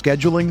Indeed for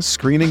scheduling,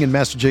 screening, and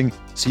messaging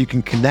so you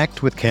can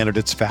connect with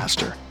candidates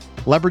faster.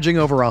 Leveraging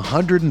over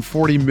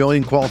 140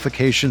 million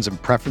qualifications and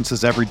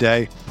preferences every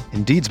day,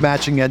 Indeed's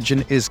matching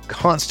engine is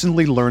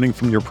constantly learning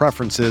from your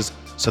preferences,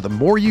 so the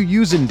more you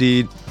use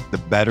Indeed, the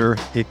better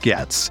it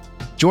gets.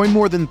 Join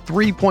more than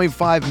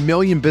 3.5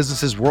 million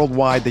businesses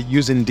worldwide that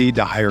use Indeed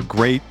to hire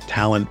great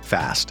talent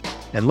fast.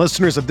 And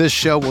listeners of this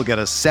show will get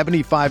a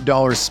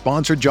 $75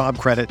 sponsored job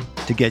credit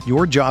to get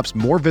your jobs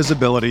more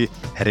visibility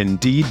at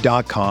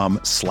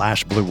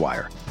Indeed.com/Blue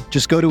Wire.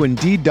 Just go to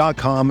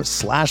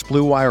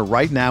Indeed.com/Blue Wire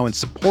right now and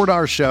support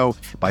our show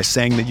by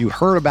saying that you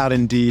heard about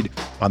Indeed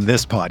on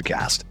this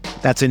podcast.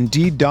 That's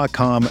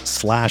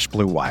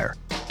Indeed.com/Blue Wire.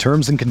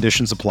 Terms and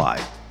conditions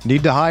apply.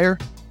 Need to hire?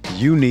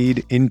 You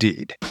need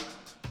Indeed.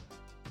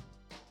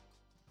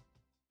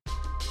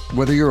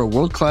 Whether you're a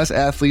world-class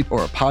athlete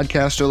or a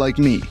podcaster like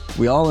me,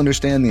 we all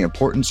understand the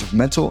importance of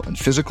mental and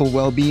physical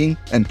well-being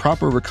and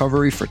proper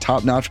recovery for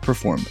top-notch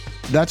performance.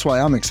 That's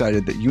why I'm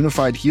excited that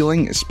Unified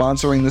Healing is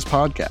sponsoring this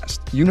podcast.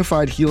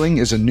 Unified Healing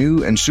is a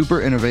new and super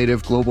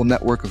innovative global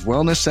network of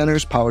wellness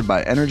centers powered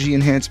by Energy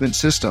Enhancement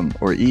System,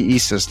 or EE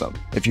System.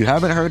 If you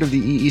haven't heard of the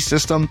EE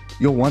System,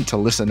 you'll want to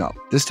listen up.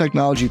 This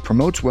technology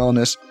promotes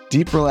wellness,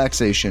 deep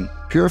relaxation,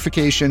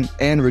 purification,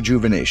 and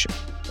rejuvenation.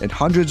 In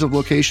hundreds of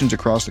locations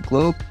across the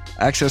globe,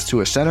 access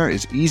to a center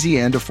is easy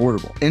and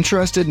affordable.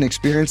 Interested in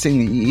experiencing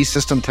the EE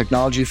System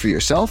technology for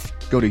yourself?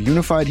 Go to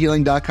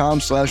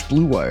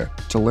unifiedhealing.com/Blue Wire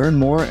to learn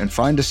more and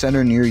find a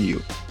center near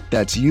you.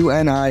 That's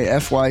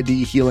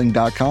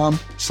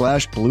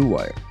UNIFYDhealing.com/Blue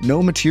Wire.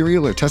 No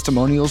material or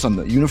testimonials on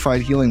the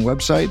Unified Healing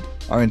website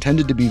are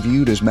intended to be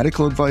viewed as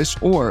medical advice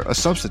or a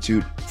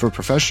substitute for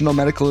professional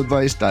medical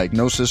advice,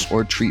 diagnosis,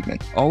 or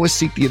treatment. Always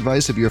seek the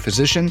advice of your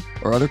physician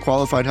or other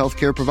qualified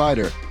healthcare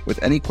provider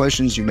with any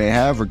questions you may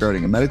have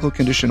regarding a medical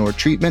condition or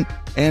treatment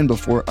and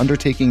before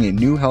undertaking a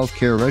new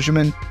healthcare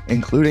regimen,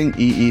 including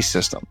EE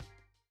System.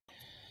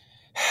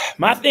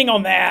 My thing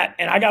on that,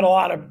 and I got a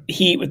lot of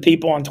heat with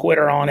people on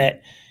Twitter on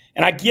it,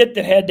 and I get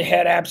that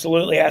head-to-head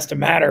absolutely has to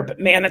matter, but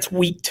man, that's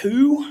week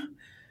 2.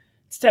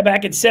 Step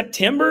back in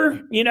September,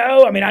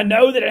 I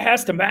know that it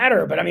has to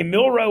matter, but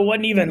Milroe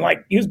wasn't even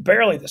he was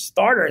barely the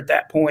starter at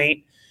that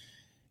point.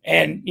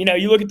 And,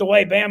 you look at the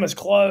way Bama's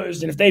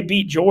closed, and if they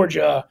beat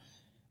Georgia,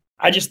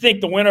 I just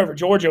think the win over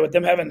Georgia, with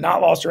them having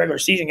not lost a regular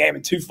season game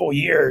in 2 full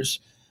years,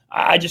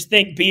 I just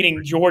think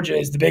beating Georgia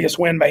is the biggest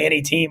win by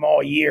any team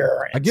all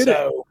year. And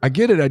I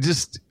get it.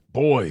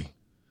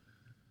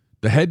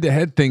 The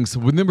head-to-head things,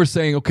 when they were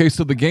saying, okay,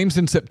 so the games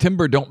in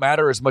September don't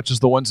matter as much as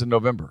the ones in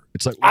November.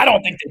 It's like, I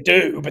don't think they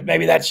do, but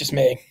maybe that's just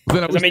me.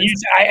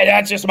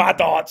 That's just my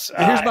thoughts.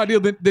 Here's my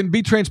deal. Then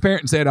be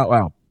transparent and say it out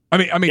loud.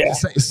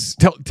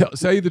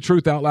 Say the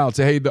truth out loud.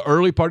 Say, hey, the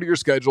early part of your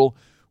schedule,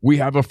 we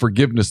have a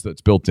forgiveness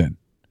that's built in.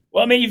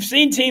 Well, you've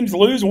seen teams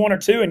lose 1 or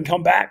 2 and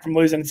come back from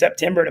losing in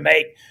September to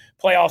make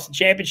playoffs and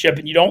championship,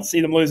 and you don't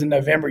see them lose in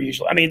November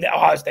usually.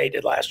 Ohio State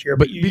did last year,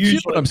 but you usually.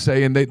 What I'm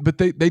saying? They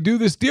do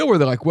this deal where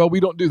they're like, well, we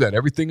don't do that.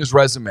 Everything is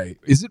resume.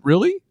 Is it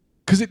really?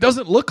 Because it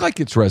doesn't look like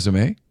it's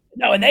resume.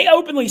 No, and they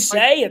openly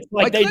say it's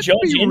like they judge.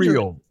 Let's be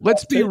real.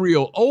 Let's be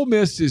real. Ole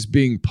Miss is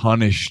being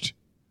punished.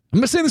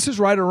 I'm not saying this is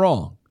right or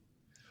wrong,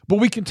 but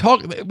we can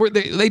talk.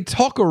 They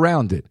talk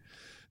around it.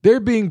 They're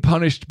being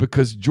punished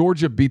because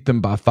Georgia beat them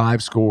by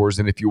 5 scores,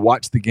 and if you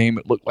watch the game,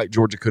 it looked like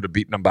Georgia could have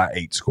beaten them by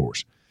 8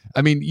 scores.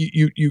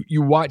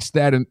 You watch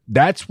that, and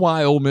that's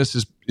why Ole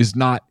Miss is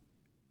not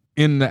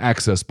in the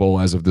Access Bowl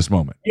as of this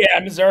moment. Yeah,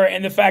 Missouri,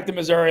 and the fact that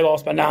Missouri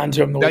lost by 9 to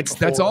them the week before.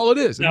 That's all it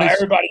is. No,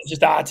 everybody's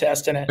just eye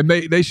testing it. And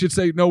they should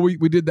say, no, we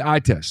did the eye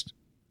test.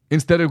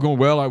 Instead of going,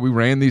 well, we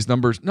ran these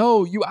numbers.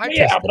 No, you eye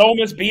tested. Yeah, but Ole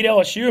Miss beat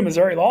LSU and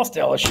Missouri lost to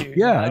LSU.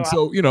 Yeah, and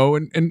so,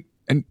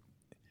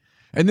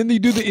 and then they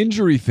do the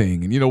injury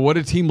thing, and what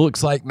a team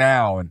looks like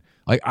now, and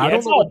I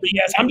don't know.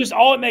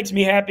 All it makes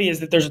me happy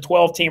is that there's a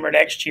 12-teamer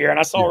next year, and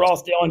I saw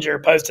Ross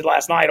Dillinger posted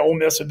last night. Ole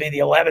Miss would be the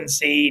 11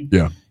 seed.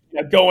 Yeah,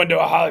 going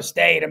to Ohio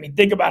State.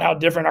 Think about how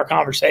different our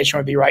conversation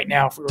would be right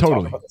now if we were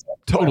talking about this.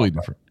 Totally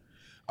different.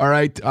 All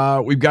right,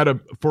 we've got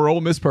for Ole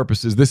Miss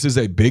purposes, this is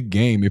a big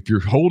game. If you're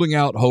holding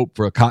out hope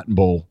for a Cotton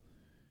Bowl,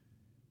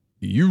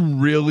 you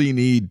really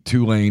need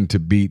Tulane to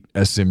beat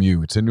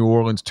SMU. It's in New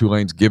Orleans.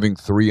 Tulane's giving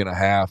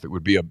 3.5. It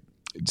would be a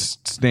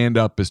stand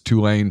up as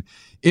Tulane.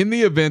 In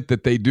the event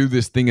that they do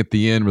this thing at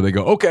the end where they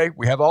go, okay,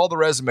 we have all the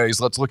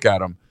resumes, let's look at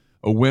them.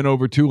 A win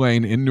over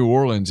Tulane in New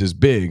Orleans is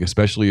big,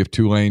 especially if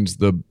Tulane's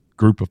the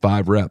group of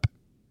 5 rep.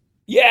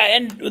 Yeah,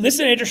 and this is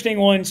an interesting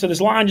one. So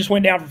this line just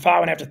went down from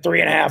 5.5 to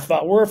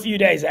 3.5. We're a few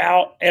days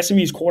out.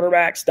 SMU's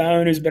quarterback,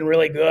 Stone, who's been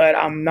really good.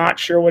 I'm not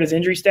sure what his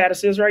injury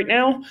status is right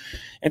now.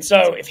 And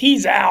so if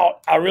he's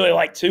out, I really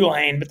like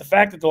Tulane. But the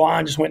fact that the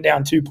line just went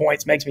down 2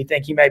 points makes me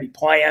think he may be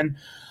playing.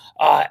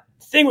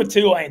 Thing with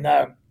Tulane,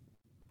 though,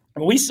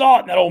 we saw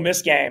it in that Ole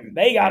Miss game.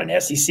 They got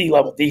an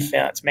SEC-level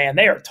defense. Man,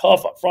 they are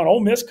tough up front. Ole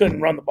Miss couldn't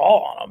run the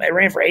ball on them. They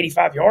ran for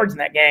 85 yards in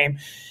that game.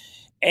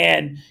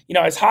 And,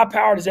 as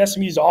high-powered as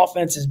SMU's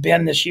offense has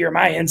been this year,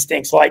 my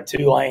instincts like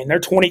Tulane. They're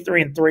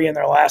 23-3 in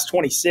their last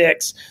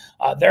 26.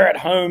 They're at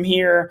home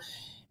here.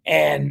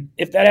 And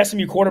if that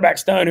SMU quarterback,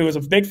 Stone, who was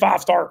a big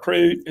 5-star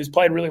recruit, who's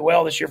played really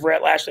well this year for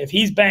Rhett Lashley, if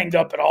he's banged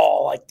up at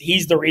all,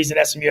 he's the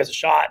reason SMU has a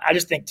shot. I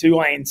just think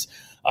Tulane's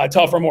a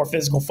tougher, more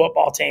physical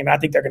football team. And I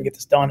think they're going to get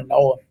this done in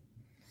Nolan.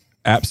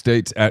 App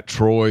State's at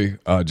Troy.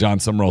 John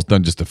Summerall's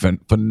done just a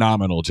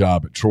phenomenal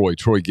job at Troy.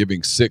 Troy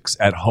giving 6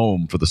 at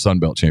home for the Sun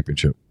Belt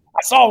Championship. I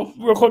saw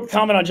real quick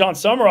comment on John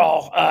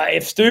Summerall.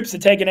 If Stoops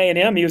had taken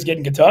A&M, he was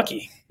getting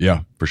Kentucky.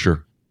 Yeah, for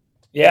sure.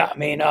 Yeah,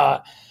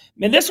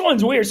 this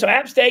one's weird. So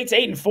App State's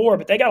 8-4,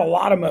 but they got a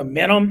lot of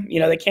momentum.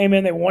 They came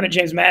in, they won at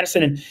James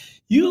Madison, and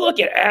you look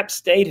at App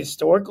State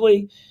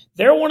historically,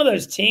 they're one of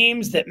those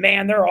teams that,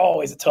 man, they're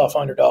always a tough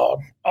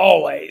underdog,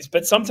 always.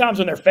 But sometimes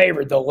when they're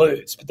favored, they'll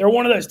lose. But they're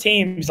one of those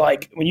teams,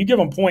 when you give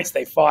them points,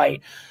 they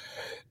fight.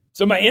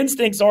 So my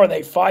instincts are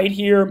they fight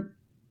here,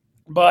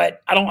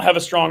 but I don't have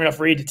a strong enough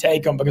read to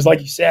take them because, like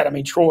you said,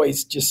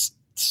 Troy's just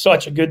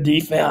such a good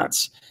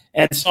defense,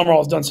 and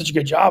Summerall's done such a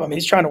good job.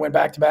 He's trying to win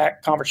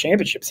back-to-back conference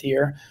championships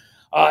here,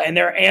 and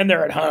they're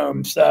at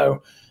home.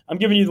 So I'm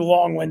giving you the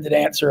long-winded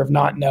answer of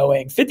not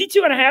knowing.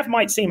 52.5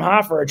 might seem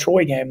high for a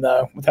Troy game,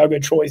 though, with how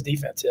good Troy's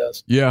defense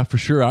is. Yeah, for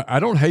sure. I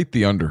don't hate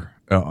the under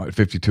at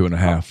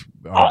 52.5.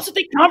 I also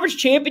think conference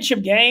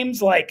championship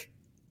games,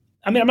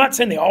 I'm not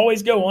saying they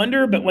always go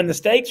under, but when the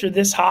stakes are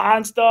this high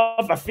and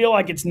stuff, I feel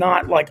like it's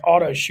not like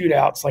auto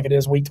shootouts like it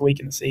is week to week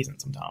in the season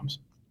sometimes.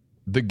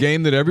 The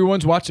game that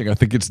everyone's watching, I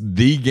think it's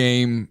the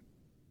game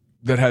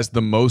that has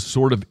the most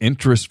sort of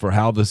interest for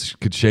how this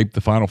could shape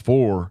the Final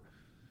Four.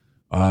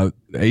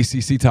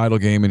 ACC title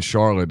game in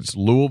Charlotte. It's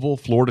Louisville,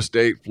 Florida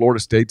State. Florida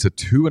State's a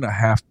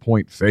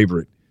 2.5-point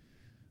favorite.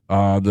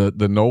 The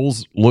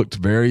Noles looked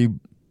very,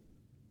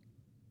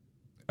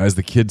 as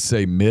the kids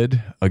say,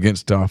 mid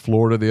against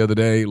Florida the other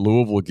day.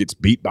 Louisville gets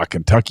beat by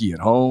Kentucky at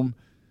home.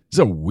 It's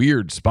a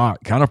weird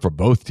spot, kind of for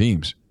both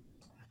teams.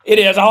 It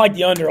is. I like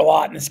the under a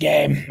lot in this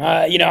game.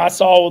 I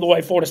saw the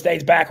way Florida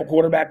State's backup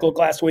quarterback looked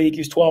last week. He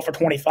was 12 for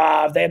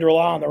 25. They had to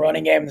rely on the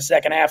running game in the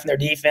second half in their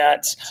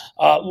defense.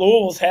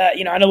 Louisville's had,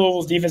 I know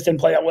Louisville's defense didn't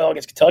play that well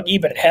against Kentucky,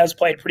 but it has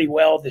played pretty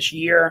well this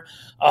year.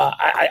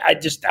 I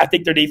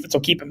think their defense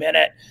will keep them in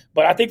it.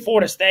 But I think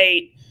Florida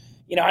State,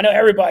 I know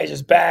everybody's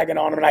just bagging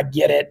on them, and I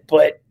get it,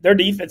 but their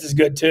defense is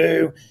good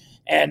too.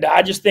 And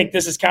I just think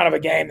this is kind of a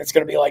game that's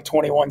going to be like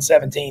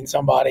 21-17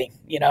 somebody.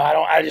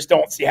 I just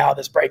don't see how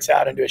this breaks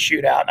out into a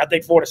shootout. And I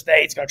think Florida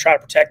State's going to try to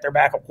protect their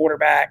backup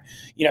quarterback,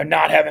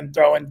 not have him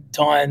throwing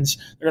tons.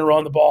 They're going to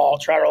run the ball,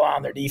 try to rely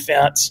on their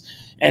defense.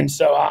 And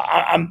so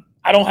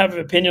I don't have an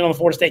opinion on the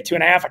Florida State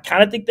 2.5. I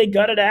kind of think they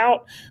gut it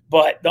out,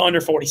 but the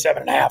under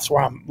 47.5 is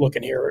where I'm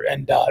looking here,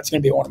 and it's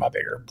going to be one of my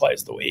bigger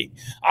plays of the week.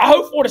 I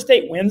hope Florida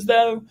State wins,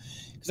 though,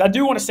 because I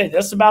do want to say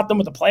this about them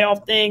with the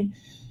playoff thing.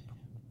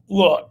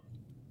 Look,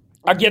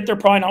 I get they're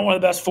probably not one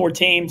of the best 4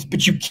 teams,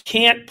 but you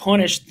can't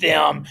punish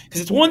them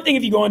because it's one thing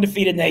if you go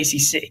undefeated in the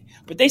ACC,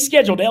 but they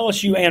scheduled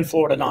LSU and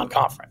Florida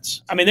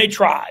non-conference. I mean, they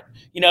tried.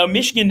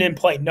 Michigan didn't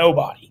play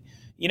nobody.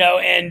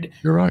 And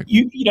you're right.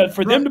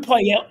 For them to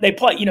play, they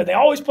play. They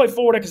always play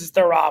Florida because it's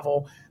their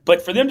rival.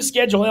 But for them to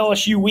schedule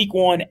LSU week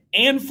 1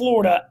 and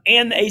Florida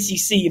and the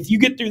ACC, if you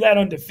get through that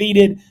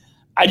undefeated,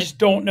 I just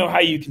don't know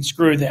how you can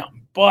screw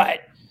them. But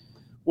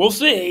we'll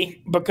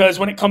see, because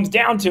when it comes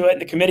down to it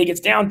and the committee gets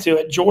down to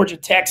it, Georgia,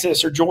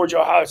 Texas, or Georgia,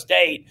 Ohio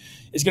State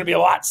is going to be a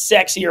lot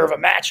sexier of a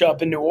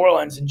matchup in New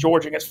Orleans, and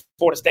Georgia against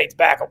Florida State's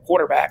backup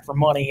quarterback for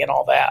money and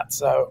all that.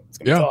 So it's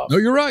going to be tough. No,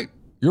 you're right.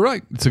 You're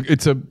right.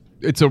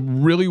 It's a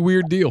really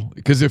weird deal,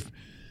 because if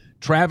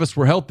Travis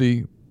were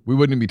healthy, we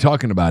wouldn't be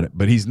talking about it,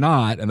 but he's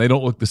not, and they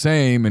don't look the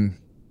same. And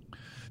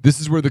this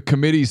is where the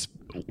committee's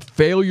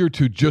failure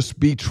to just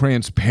be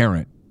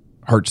transparent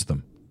hurts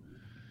them.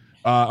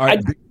 All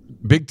right,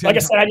 Big Ten. Like I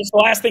said, the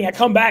last thing I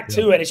come back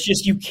to it. It's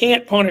just you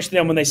can't punish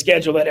them when they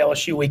schedule that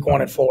LSU week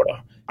 1 in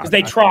Florida, because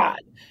they tried.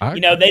 They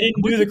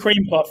didn't do the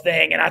cream puff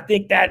thing, and I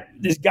think that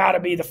there's got to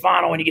be the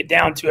final when you get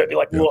down to it. Be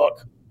like,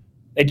 look,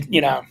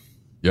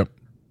 Yep.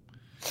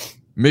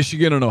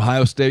 Michigan and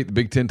Ohio State, the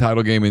Big Ten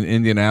title game in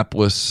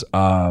Indianapolis.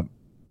 Not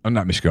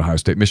Michigan, Ohio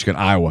State. Michigan,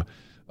 Iowa.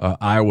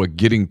 Iowa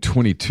getting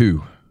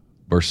 22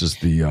 versus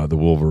the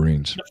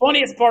Wolverines. The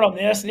funniest part on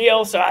this,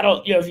 Neil, so I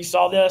don't if you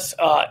saw this,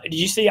 did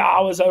you see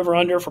Iowa's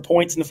over-under for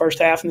points in the first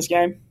half in this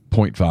game?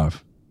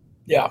 0.5.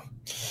 Yeah.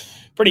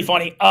 Pretty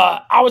funny.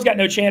 Iowa's got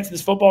no chance in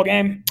this football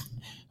game.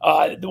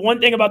 The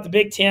one thing about the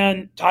Big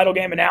Ten title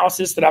game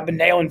analysis that I've been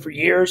nailing for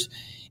years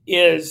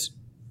is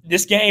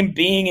this game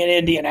being in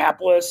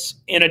Indianapolis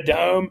in a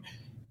dome,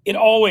 it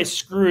always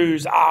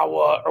screws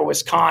Iowa or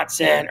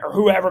Wisconsin or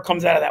whoever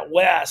comes out of that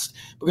West,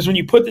 because when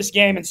you put this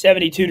game in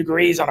 72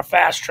 degrees on a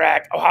fast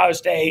track, Ohio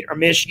State or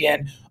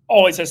Michigan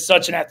always has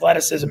such an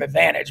athleticism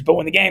advantage. But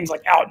when the game's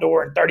like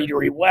outdoor and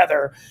 30-degree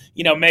weather,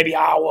 maybe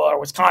Iowa or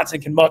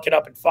Wisconsin can muck it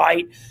up and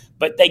fight,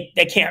 but they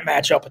can't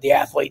match up with the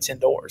athletes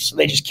indoors. So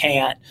they just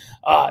can't.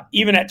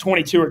 Even at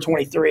 22 or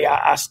 23,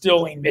 I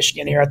still lean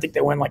Michigan here. I think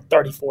they win like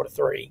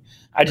 34-3.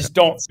 I just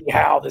don't see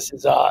how this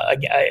is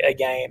a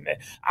game.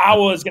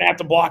 Iowa is going to have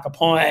to block a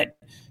punt,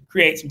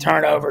 create some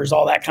turnovers,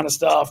 all that kind of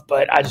stuff,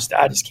 but I just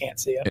can't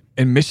see it.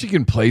 And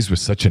Michigan plays with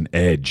such an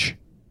edge.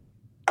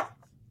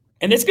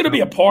 And it's going to be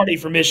a party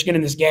for Michigan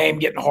in this game,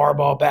 getting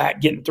Harbaugh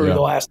back, getting through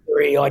the last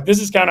 3. Like,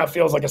 this is kind of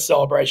feels like a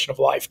celebration of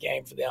life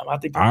game for them. I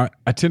think I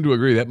tend to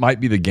agree. That might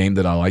be the game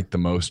that I like the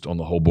most on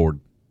the whole board.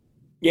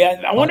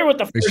 Yeah, I wonder what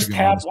the first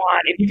half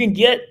line, if you can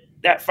get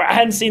that. I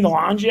hadn't seen the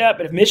lines yet,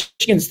 but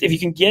if you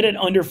can get it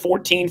under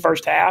 14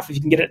 first half, if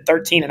you can get it at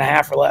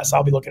 13.5 or less,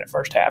 I'll be looking at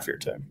first half here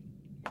too.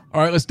 All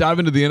right, let's dive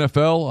into the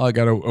NFL. I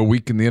got a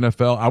week in the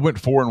NFL. I went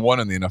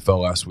 4-1 in the NFL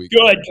last week.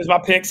 Good, because my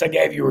picks I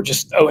gave you were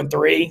just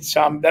 0-3,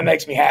 so that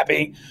makes me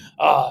happy.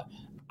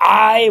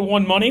 I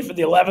won money for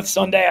the 11th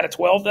Sunday out of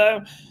 12,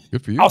 though.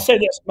 Good for you. I'll say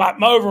this: my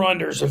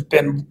over-unders have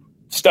been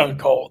stone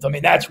cold. I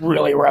mean, that's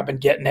really where I've been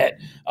getting it.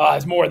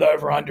 It's more the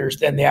over-unders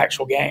than the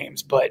actual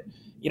games. But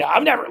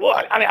I've never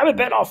looked. I mean, I've been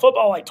betting on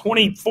football like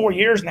 24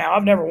 years now.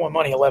 I've never won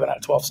money 11 out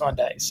of 12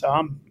 Sundays.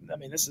 So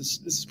this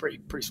is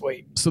pretty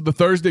sweet. So the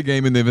Thursday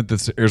game in the event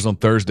that airs on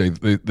Thursday,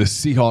 the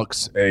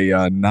Seahawks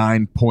a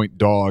 9-point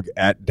dog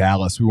at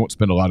Dallas. We won't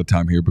spend a lot of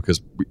time here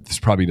because this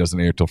probably doesn't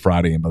air till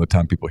Friday, and by the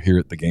time people hear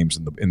it, the game's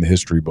in the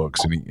history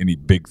books. Any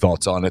big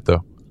thoughts on it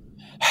though?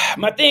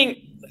 My thing,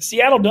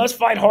 Seattle does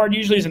fight hard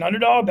usually as an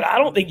underdog, but I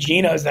don't think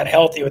Geno's that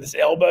healthy with his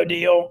elbow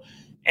deal.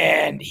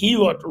 And he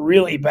looked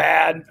really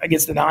bad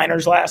against the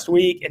Niners last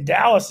week. And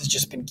Dallas has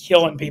just been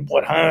killing people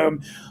at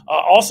home.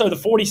 Also, the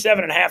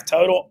 47.5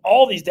 total,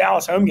 all these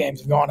Dallas home games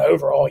have gone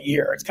over all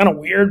year. It's kind of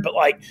weird, but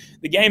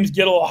the games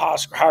get a little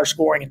higher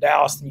scoring in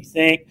Dallas than you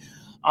think.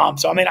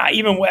 I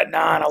even wet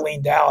 9, I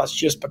lean Dallas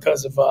just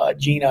because of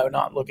Geno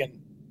not looking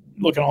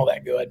all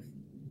that good.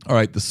 All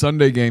right, the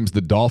Sunday games,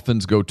 the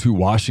Dolphins go to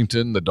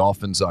Washington. The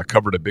Dolphins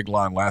covered a big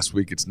line last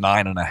week. It's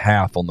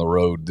 9.5 on the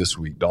road this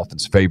week.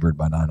 Dolphins favored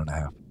by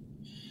 9.5.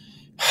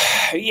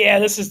 Yeah,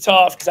 this is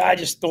tough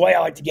because the way I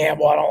like to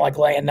gamble, I don't like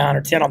laying 9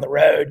 or 10 on the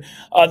road.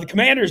 The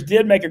Commanders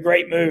did make a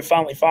great move,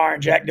 finally firing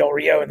Jack Del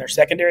Rio and their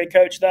secondary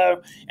coach,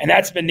 though, and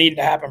that's been needing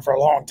to happen for a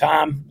long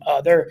time.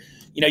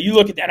 You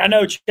look at that, and I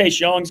know Chase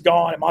Young's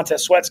gone and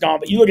Montez Sweat's gone,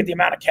 but you look at the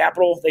amount of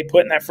capital they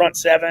put in that front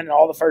 7 and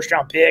all the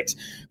first-round picks,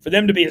 for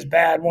them to be as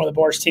bad, one of the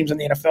worst teams in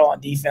the NFL on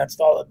defense,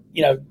 all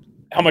the,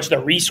 how much of the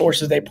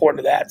resources they pour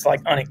into that, it's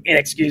like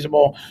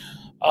inexcusable.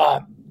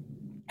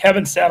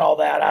 having said all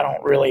that, I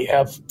don't really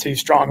have too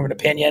strong of an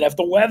opinion. If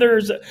the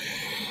weather's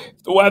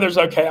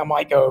okay, I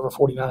might go over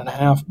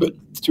 49.5, but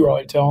it's too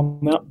early to tell on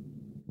that.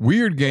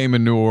 Weird game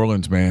in New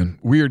Orleans, man.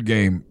 Weird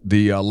game.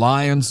 The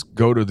Lions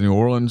go to New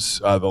Orleans.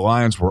 The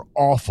Lions were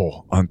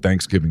awful on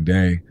Thanksgiving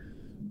Day.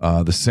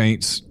 The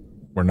Saints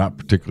were not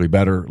particularly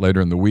better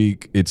later in the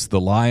week. It's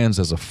the Lions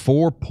as a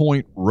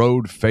 4-point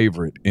road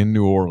favorite in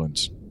New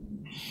Orleans.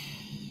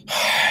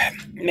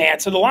 Man,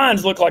 so the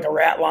Lions look like a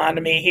rat line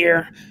to me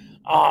here.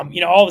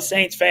 All the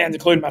Saints fans,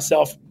 including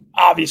myself,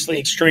 obviously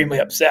extremely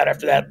upset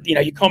after that.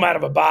 You come out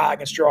of a bye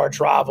against your arch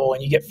rival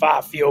and you get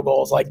 5 field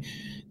goals. Like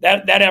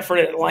that effort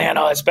at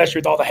Atlanta, especially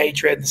with all the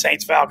hatred and the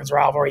Saints-Falcons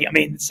rivalry. I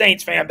mean, the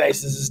Saints fan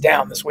base is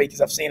down this week as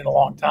I've seen in a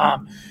long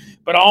time.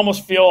 But I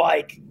almost feel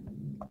like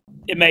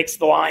it makes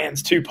the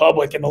Lions too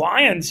public. And the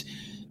Lions,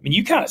 I mean,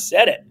 you kind of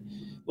said it.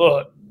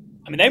 Look,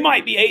 I mean, they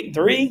might be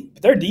 8-3,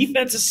 but their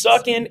defense is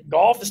sucking.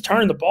 Goff is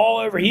turning the ball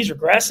over. He's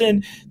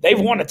regressing. They've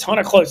won a ton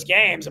of close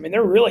games. I mean,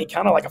 they're really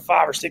kind of like a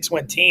 5 or 6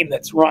 win team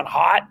that's run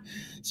hot.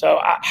 So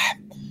I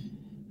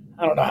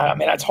don't know how. I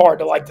mean, it's hard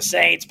to like the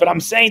Saints,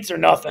 but Saints or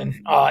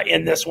nothing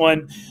in this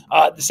one.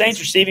 The Saints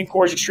receiving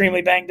core is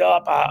extremely banged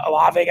up.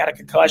 Olave got a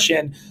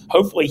concussion.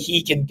 Hopefully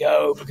he can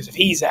go because if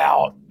he's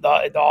out,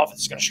 the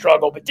offense is going to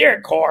struggle. But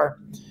Derek Carr,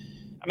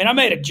 I mean, I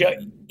made a joke.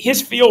 His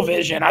field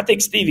vision, I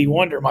think Stevie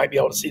Wonder might be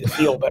able to see the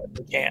field better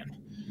than he can.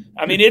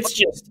 I mean,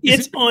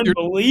 it's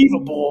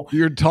unbelievable.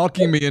 You're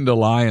talking me into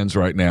Lions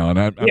right now, and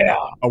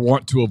I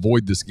want to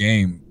avoid this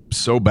game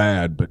so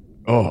bad, but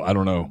I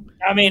don't know.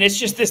 I mean, it's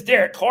just this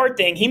Derek Carr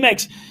thing. He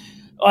makes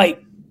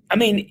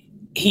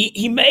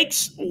he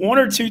makes 1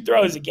 or 2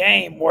 throws a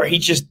game where he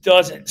just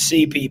doesn't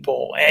see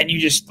people, and you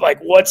just like,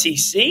 what's he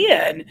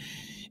seeing?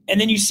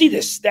 And then you see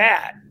this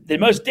stat, the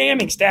most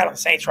damning stat on the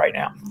Saints right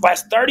now.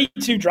 Last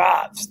 32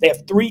 drives, they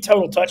have 3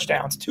 total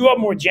touchdowns. 2 of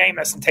them were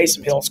Jameis, and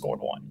Taysom Hill scored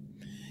 1.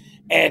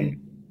 And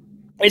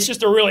it's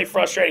just a really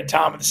frustrating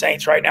time with the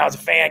Saints right now as a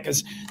fan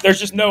because there's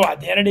just no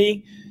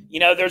identity.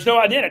 There's no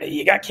identity.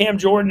 You got Cam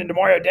Jordan and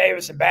Demario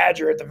Davis and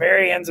Badger at the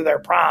very ends of their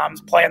primes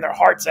playing their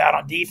hearts out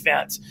on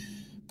defense.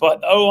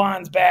 But the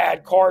O-line's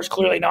bad. Carr's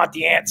clearly not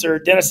the answer.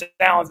 Dennis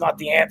Allen's not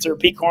the answer.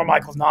 Pete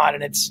Carmichael's not.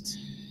 And it's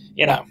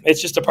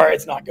just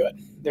it's not good.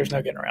 There's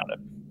no getting around it.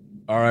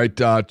 All right,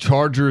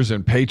 Chargers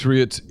and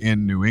Patriots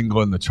in New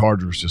England. The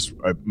Chargers just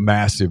a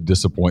massive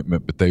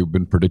disappointment, but they've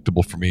been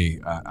predictable for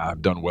me.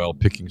 I've done well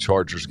picking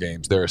Chargers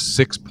games. They're a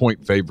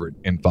 6-point favorite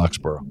in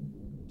Foxborough.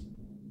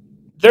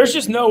 There's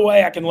just no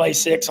way I can lay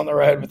 6 on the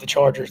road with the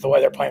Chargers the way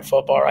they're playing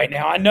football right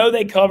now. I know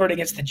they covered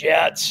against the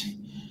Jets,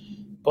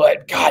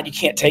 but, God,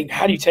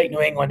 how do you take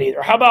New England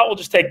either? How about we'll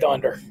just take the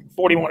under?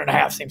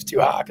 41.5 seems too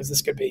high because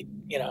this could be,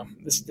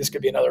 this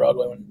could be another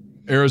ugly one.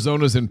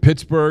 Arizona's in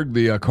Pittsburgh.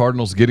 The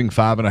Cardinals getting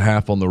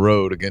 5.5 on the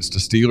road against a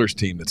Steelers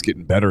team that's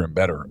getting better and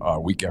better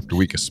week after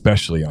week,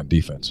 especially on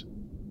defense.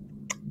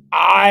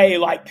 I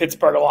like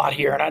Pittsburgh a lot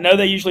here, and I know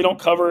they usually don't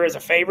cover as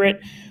a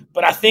favorite,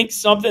 but I think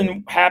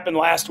something happened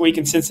last week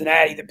in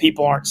Cincinnati that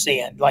people aren't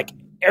seeing. Like,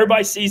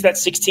 everybody sees that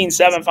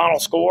 16-7 final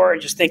score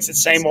and just thinks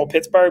it's same old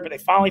Pittsburgh, but they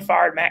finally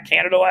fired Matt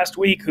Canada last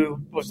week, who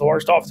was the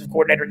worst offensive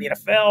coordinator in the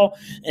NFL,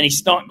 and he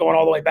stunk going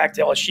all the way back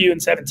to LSU in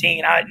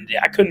 2017.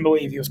 I couldn't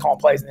believe he was calling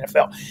plays in the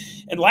NFL.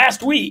 And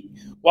last week,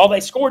 while they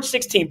scored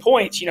 16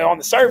 points, on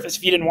the surface,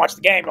 if you didn't watch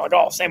the game, you're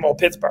like, same old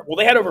Pittsburgh. Well,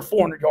 they had over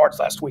 400 yards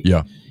last week.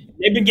 Yeah.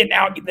 They've been getting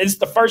out. This is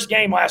the first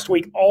game last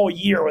week all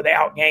year where they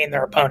outgained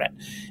their opponent.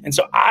 And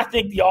so I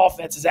think the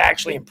offense is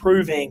actually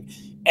improving,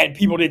 and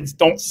people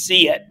don't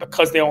see it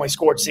because they only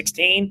scored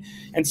 16.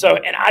 And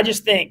I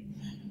just think,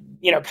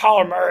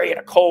 Kyler Murray in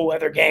a cold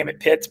weather game at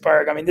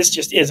Pittsburgh, I mean, this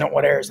just isn't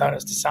what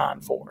Arizona's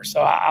designed for.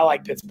 So I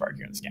like Pittsburgh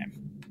here in this game.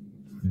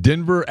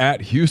 Denver at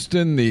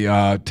Houston.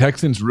 The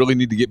Texans really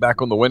need to get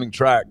back on the winning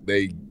track.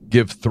 They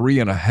give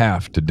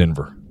 3.5 to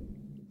Denver.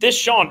 This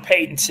Sean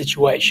Payton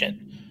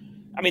situation.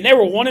 I mean, they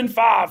were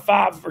 1-5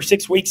 5 or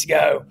 6 weeks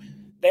ago.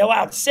 They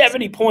allowed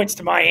 70 points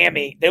to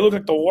Miami. They look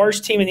like the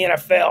worst team in the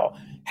NFL.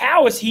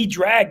 How has he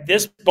dragged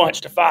this bunch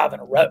to 5 in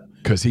a row?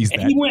 Because he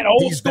went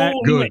old school.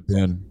 That good,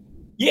 Ben.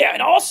 Yeah,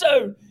 and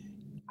also,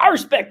 I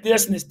respect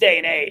this in this day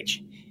and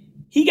age.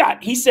 He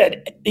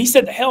said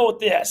the hell with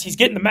this. He's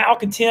getting the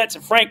malcontents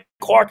and Frank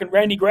Clark and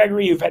Randy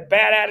Gregory who've had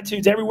bad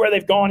attitudes everywhere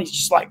they've gone. He's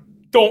just like,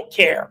 don't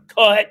care.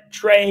 Cut,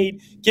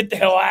 trade, get the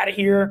hell out of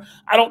here.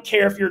 I don't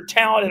care if you're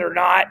talented or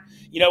not.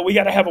 We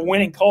got to have a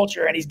winning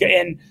culture.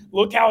 And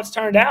look how it's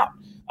turned out.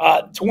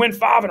 To win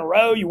 5 in a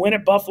row, you win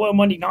at Buffalo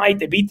Monday night.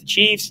 They beat the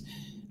Chiefs.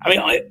 I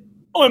mean,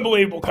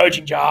 unbelievable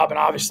coaching job. And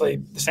obviously,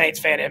 the Saints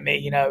fan in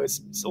me,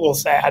 it's a little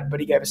sad, but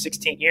he gave us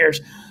 16 years.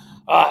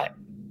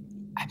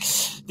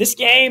 This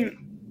game,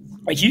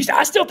 Houston,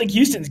 I still think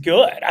Houston's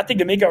good. I think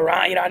D'Amico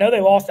Ryan, I know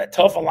they lost that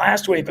tough one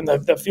last week and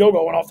the field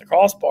goal went off the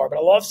crossbar, but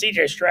I love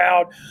C.J.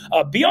 Stroud.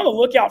 Be on the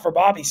lookout for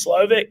Bobby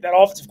Slovic, that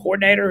offensive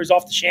coordinator who's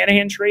off the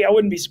Shanahan tree. I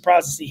wouldn't be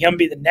surprised to see him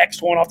be the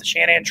next one off the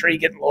Shanahan tree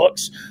getting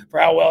looks for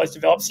how well he's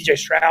developed C.J.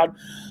 Stroud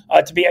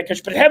to be a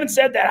coach. But having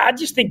said that, I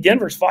just think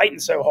Denver's fighting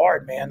so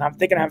hard, man. I'm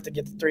thinking I have to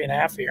get the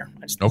 3.5 here.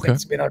 I just think it's going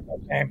to be another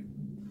good game.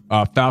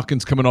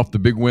 Falcons coming off the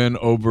big win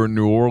over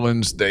New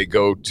Orleans. They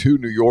go to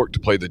New York to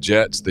play the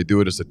Jets. They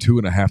do it as a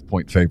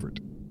 2.5-point favorite.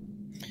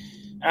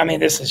 I mean,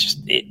 this is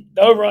just the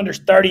over-under is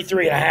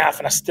 33.5,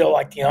 and I still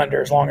like the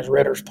under as long as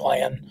Ritter's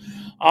playing.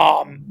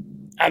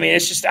 I mean,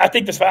 it's just I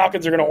think the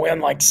Falcons are going to win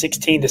like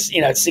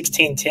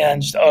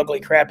 16-10, just an ugly,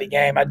 crappy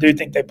game. I do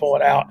think they pull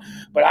it out,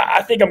 but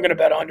I think I'm going to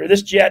bet under.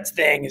 This Jets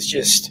thing is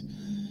just –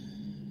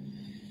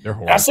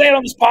 I say it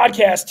on this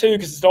podcast, too,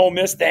 because it's the Ole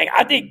Miss thing.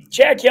 I think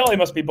Chad Kelly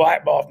must be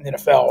blackballed from the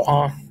NFL,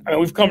 huh? I mean,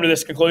 we've come to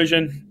this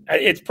conclusion.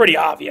 It's pretty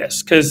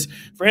obvious because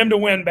for him to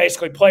win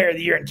basically Player of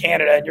the Year in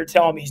Canada, and you're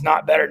telling me he's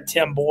not better than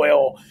Tim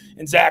Boyle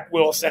and Zach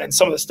Wilson and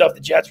some of the stuff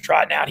the Jets are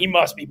trotting out, he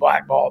must be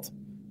blackballed.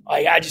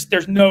 Like,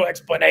 there's no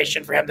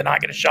explanation for him to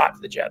not get a shot to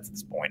the Jets at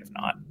this point, if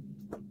not.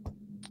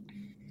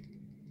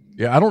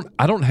 Yeah,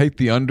 I don't hate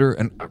the under,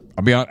 and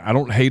I mean I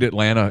don't hate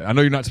Atlanta. I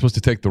know you're not supposed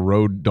to take the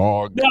road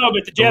dog. No,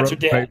 but the Jets are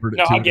dead.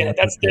 No, I get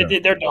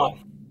it. They're done.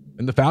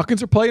 And the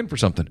Falcons are playing for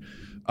something.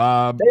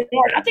 I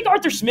think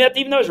Arthur Smith,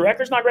 even though his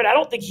record's not great, I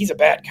don't think he's a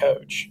bad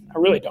coach. I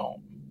really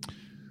don't.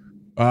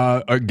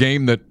 A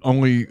game that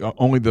only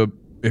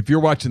if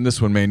you're watching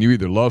this one, man, you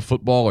either love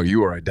football or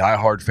you are a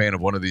diehard fan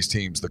of one of these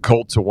teams. The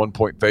Colts are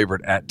 1-point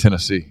favorite at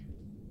Tennessee.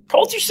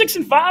 Colts are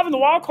 6-5 in the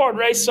wild card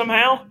race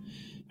somehow.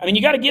 I mean,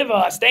 you got to give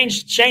Shane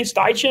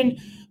Steichen,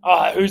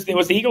 who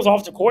was the Eagles'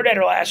 offensive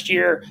coordinator last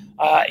year.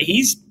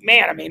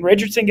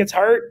 Richardson gets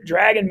hurt,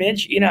 Dragon,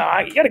 Mintz. You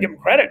got to give them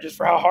credit just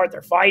for how hard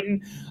they're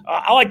fighting.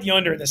 I like the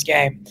under in this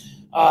game.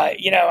 I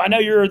know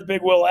you're the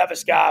big Will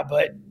Levis guy,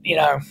 but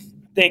I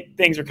think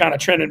things are kind of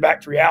trending back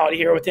to reality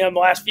here with him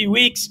the last few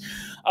weeks.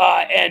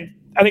 And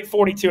I think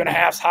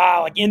 42.5 is high.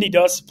 Like Indy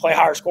does play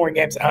higher scoring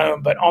games at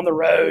home, but on the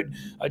road,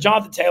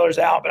 Jonathan Taylor's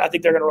out, but I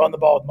think they're going to run the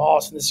ball with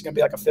Moss, and this is going to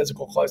be like a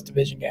physical, close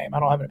division game. I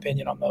don't have an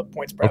opinion on the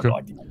point spread.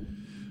 Okay.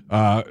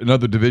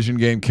 Another division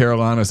game,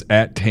 Carolina's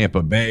at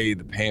Tampa Bay.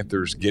 The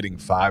Panthers getting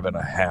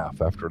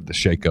 5.5 after the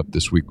shakeup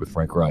this week with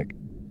Frank Reich.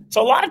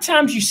 So a lot of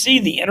times you see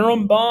the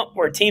interim bump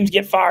where teams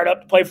get fired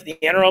up to play for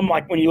the interim,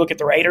 like when you look at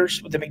the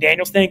Raiders with the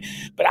McDaniels thing.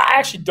 But I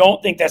actually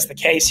don't think that's the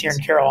case here in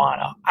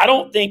Carolina. I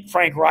don't think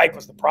Frank Reich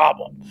was the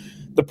problem.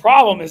 The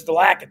problem is the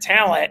lack of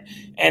talent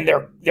and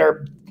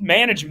their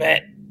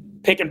management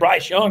picking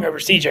Bryce Young over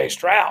C.J.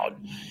 Stroud.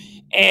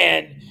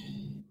 And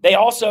they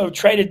also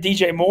traded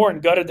DJ Moore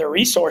and gutted their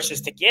resources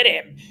to get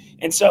him.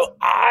 And so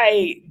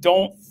I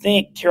don't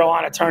think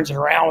Carolina turns it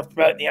around with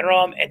promoting the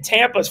interim. And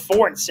Tampa's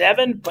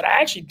 4-7, but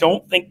I actually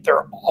don't think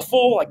they're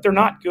awful. Like, they're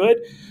not good.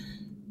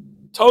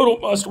 Total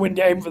must-win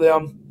game for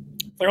them.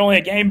 They're only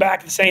a game back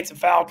of the Saints and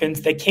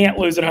Falcons. They can't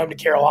lose at home to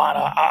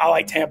Carolina. I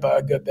like Tampa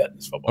a good bit in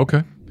this football.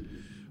 Okay.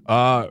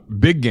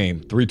 Big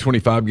game,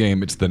 325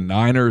 game. It's the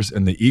Niners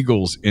and the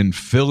Eagles in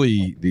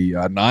Philly. The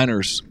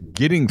Niners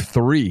giving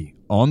three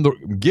on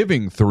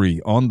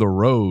the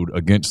road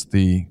against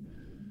the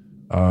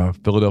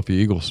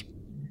Philadelphia Eagles.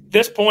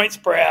 This point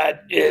spread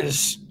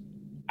is,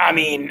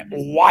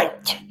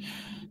 wild.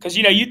 Because,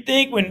 you'd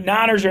think when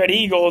Niners are at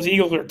Eagles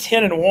are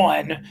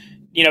 10-1,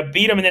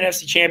 beat them in the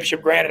NFC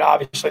Championship. Granted,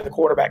 obviously, the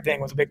quarterback thing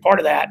was a big part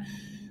of that.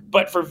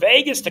 But for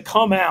Vegas to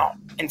come out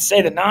and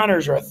say the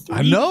Niners are a 3-point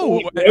I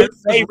know. I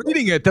was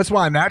reading it. That's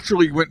why I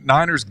naturally went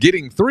Niners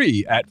getting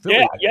 3 at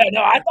Philly. Yeah.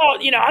 No, I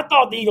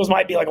thought the Eagles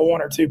might be like a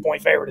 1 or 2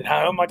 point favorite at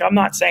home. Like, I'm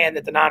not saying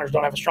that the Niners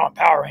don't have a strong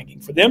power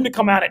ranking. For them to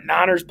come out at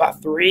Niners by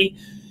 3,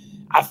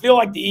 I feel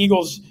like the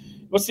Eagles,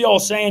 what's the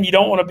old saying? You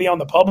don't want to be on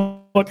the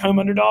public home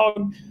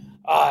underdog.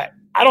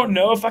 I don't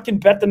know if I can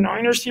bet the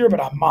Niners here,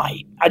 but I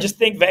might. I just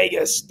think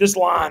Vegas, this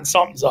line,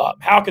 something's up.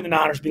 How can the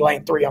Niners be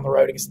laying 3 on the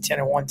road against a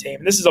 10-1 team?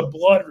 And this is a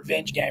blood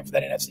revenge game for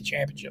that NFC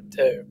Championship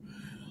too.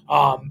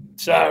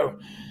 So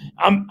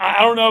I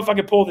don't know if I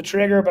could pull the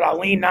trigger, but I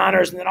lean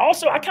Niners. And then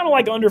also I kind of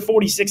like under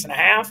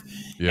 46.5.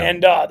 Yeah.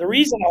 And the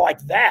reason I like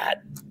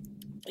that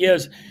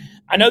is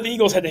I know the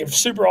Eagles had the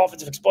super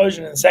offensive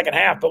explosion in the second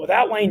half, but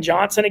without Lane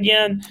Johnson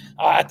again,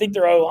 I think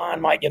their O-line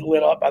might get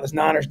lit up by this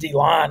Niners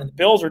D-line. And the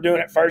Bills were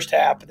doing it first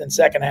half, but then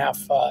second half,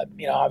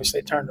 obviously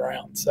it turned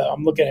around. So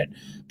I'm looking at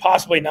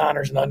possibly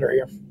Niners and under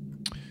here.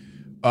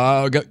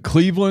 Got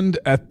Cleveland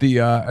at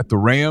the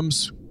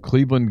Rams.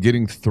 Cleveland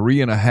getting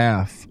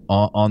 3.5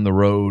 on the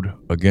road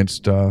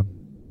against Sean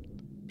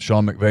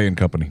McVay and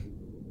company.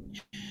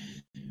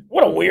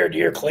 What a weird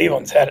year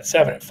Cleveland's had at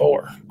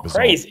 7-4.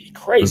 Crazy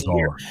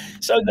year.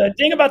 So the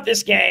thing about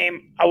this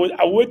game, I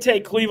would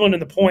take Cleveland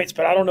in the points,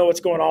 but I don't know what's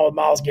going on with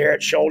Myles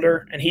Garrett's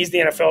shoulder, and he's the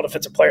NFL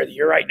Defensive Player of the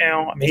Year right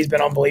now. I mean, he's been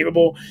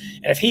unbelievable.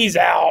 And if he's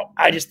out,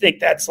 I just think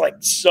that's like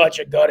such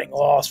a gutting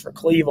loss for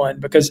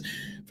Cleveland because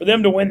for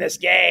them to win this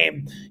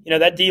game,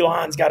 that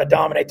D-line's got to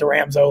dominate the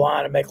Rams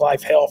O-line and make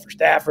life hell for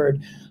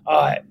Stafford.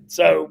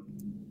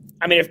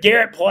 If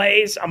Garrett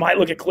plays, I might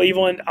look at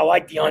Cleveland. I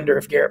like the under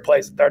if Garrett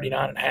plays at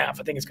 39.5. I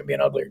think it's going to be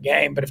an uglier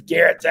game. But if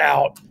Garrett's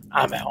out,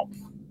 I'm out.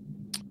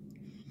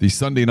 The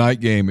Sunday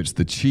night game, it's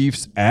the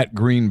Chiefs at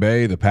Green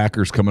Bay. The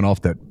Packers coming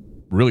off that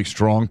really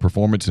strong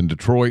performance in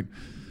Detroit.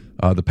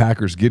 The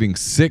Packers getting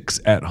 6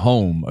 at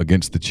home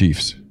against the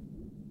Chiefs.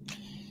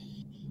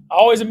 I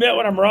always admit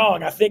when I'm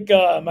wrong. I think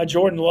if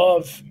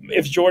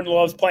Jordan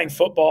Love's playing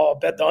football,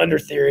 bet the under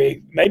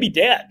theory, maybe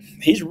dead.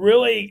 He's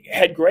really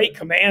had great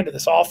command of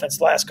this offense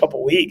the last couple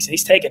of weeks, and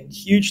he's taken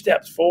huge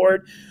steps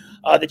forward.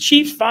 The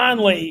Chiefs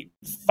finally,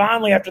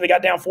 after they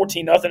got down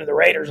 14-0 to the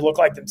Raiders, looked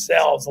like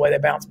themselves the way they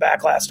bounced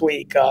back last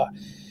week.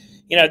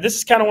 This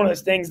is kind of one of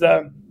those things,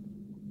 though.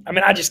 I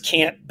mean, I just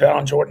can't bet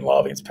on Jordan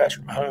Love against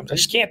Patrick Mahomes. I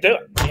just can't do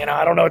it.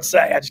 I don't know what to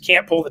say. I just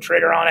can't pull the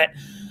trigger on it.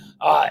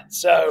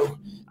 So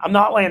I'm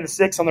not laying the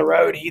 6 on the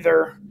road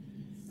either.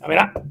 I mean,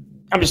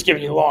 I'm just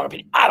giving you the long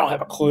opinion. I don't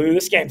have a clue.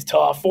 This game's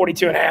tough.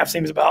 42.5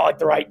 seems about like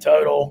the right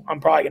total. I'm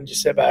probably going to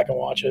just sit back and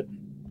watch it.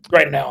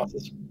 Great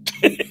analysis.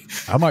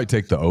 I might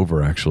take the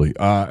over, actually.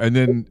 And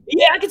then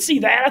yeah, I can see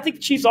that. I think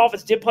the Chiefs'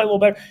 offense did play a little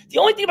better. The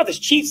only thing about this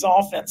Chiefs'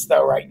 offense,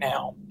 though, right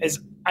now is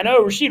I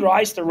know Rashid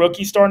Rice, the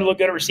rookie, starting to look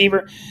good at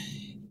receiver.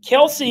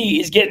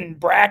 Kelsey is getting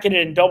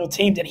bracketed and double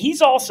teamed, and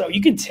he's also,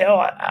 you can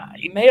tell,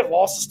 he may have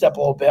lost a step a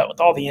little bit with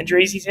all the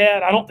injuries he's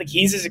had. I don't think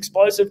he's as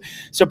explosive.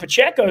 So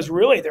Pacheco's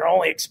really their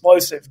only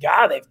explosive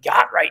guy they've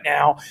got right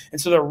now, and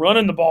so they're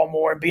running the ball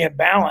more and being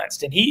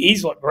balanced, and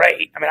he's looked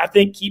great. I mean, I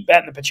think keep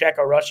betting the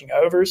Pacheco rushing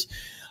overs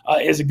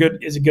is a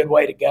good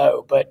way to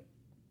go. But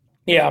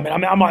yeah, I mean,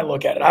 I might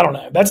look at it. I don't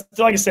know. That's,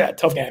 like I said,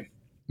 tough game.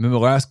 And then the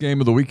last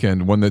game of the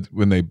weekend, when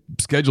they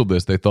scheduled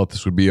this, they thought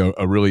this would be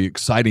a really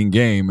exciting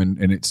game,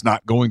 and it's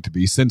not going to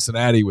be.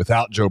 Cincinnati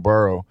without Joe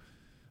Burrow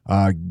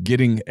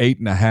getting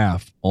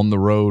 8.5 on the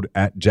road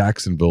at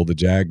Jacksonville. The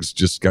Jags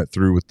just got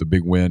through with the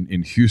big win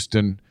in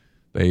Houston.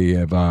 They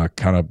have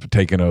kind of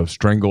taken a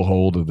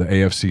stranglehold of the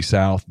AFC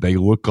South. They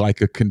look like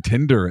a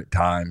contender at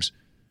times.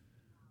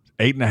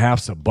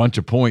 8.5's a bunch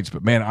of points,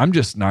 but, man, I'm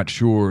just not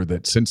sure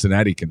that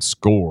Cincinnati can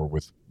score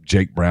with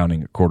Jake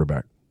Browning at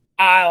quarterback.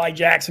 I like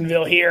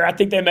Jacksonville here. I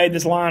think they made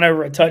this line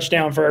over a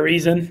touchdown for a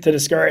reason, to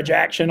discourage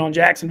action on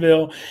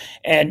Jacksonville.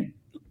 And,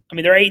 I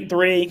mean, they're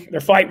 8-3. They're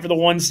fighting for the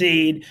 1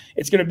 seed.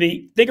 It's going to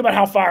be – think about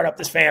how fired up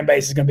this fan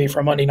base is going to be for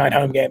a Monday night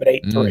home game at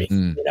 8-3.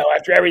 Mm-hmm.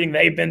 After everything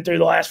they've been through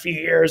the last few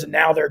years, and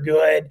now they're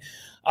good.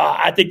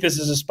 I think this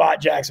is a spot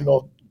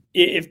Jacksonville –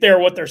 if they're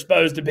what they're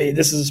supposed to be,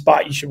 this is a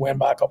spot you should win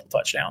by a couple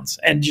touchdowns.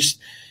 And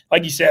just –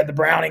 like you said, the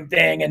Browning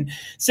thing. And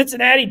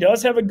Cincinnati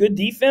does have a good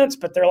defense,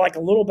 but they're like a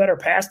little better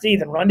pass D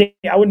than run D.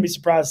 I wouldn't be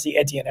surprised to see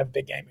Etienne have a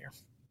big game here.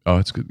 Oh,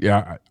 that's good.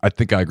 Yeah, I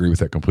think I agree with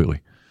that completely.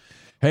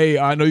 Hey,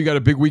 I know you got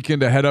a big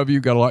weekend ahead of you.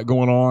 Got a lot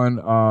going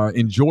on.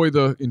 Enjoy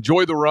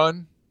the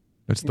run.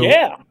 That's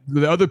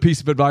the other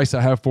piece of advice I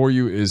have for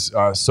you is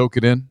soak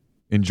it in.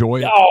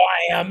 Enjoy it. Oh,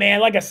 I am, man.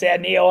 Like I said,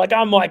 Neil, like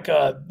I'm like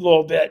a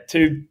little bit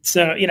too,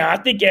 I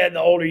think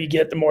the older you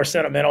get, the more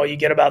sentimental you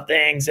get about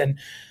things. And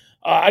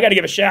I got to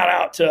give a shout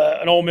out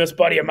to an Ole Miss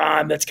buddy of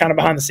mine that's kind of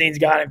behind the scenes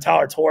guy named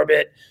Tyler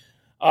Torbett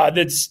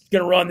that's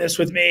going to run this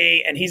with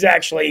me. And he's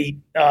actually,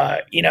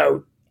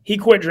 he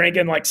quit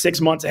drinking like 6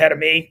 months ahead of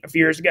me a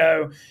few years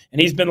ago. And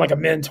he's been like a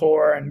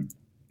mentor. And,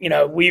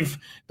 we've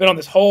been on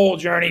this whole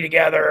journey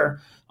together,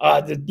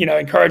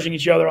 encouraging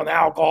each other on the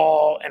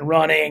alcohol and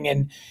running.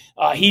 And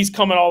he's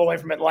coming all the way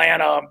from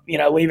Atlanta,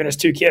 leaving his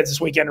 2 kids this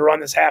weekend to run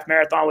this half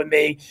marathon with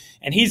me.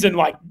 And he's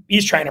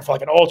training for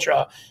like an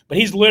ultra, but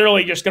he's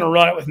literally just going to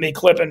run it with me,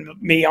 clipping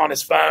me on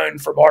his phone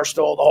for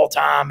Barstool the whole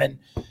time. And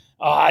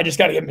I just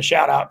got to give him a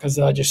shout out because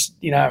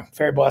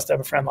very blessed to have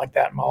a friend like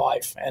that in my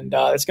life. And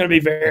it's going to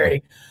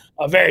be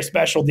a very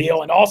special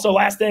deal. And also,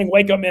 last thing,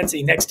 wake up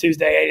Mintzy next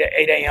Tuesday,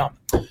 8 a.m.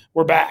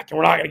 We're back, and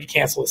we're not going to get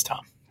canceled this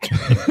time.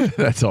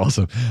 That's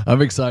awesome.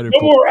 I'm excited.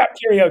 No more rap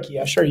karaoke.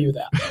 I assure you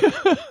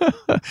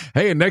that.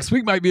 Hey, and next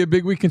week might be a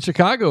big week in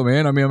Chicago,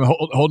 man. I mean, I'm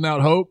holding out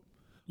hope.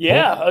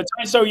 Yeah.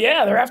 So,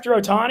 they're after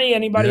Ohtani.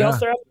 Anybody else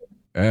there?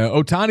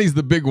 Ohtani's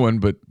the big one,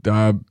 but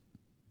I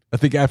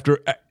think after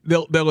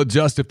they'll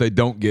adjust if they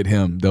don't get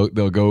him.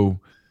 They'll go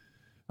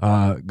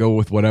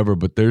with whatever.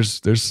 But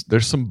there's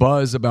some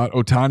buzz about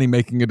Ohtani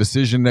making a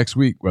decision next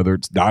week, whether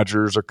it's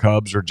Dodgers or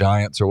Cubs or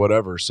Giants or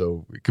whatever.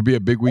 So it could be a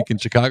big week in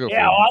Chicago.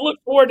 Yeah, well, I look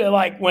forward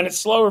to when it's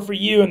slower for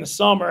you in the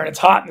summer and it's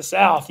hot in the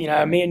South. Me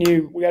and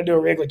you, we got to do a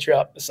Wrigley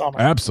trip this summer.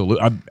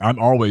 Absolutely, I'm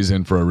always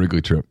in for a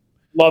Wrigley trip.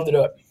 Love to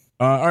do it.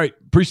 All right,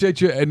 appreciate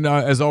you, and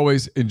as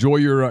always, enjoy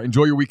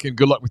your weekend.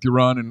 Good luck with your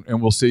run,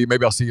 and we'll see you.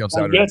 Maybe I'll see you on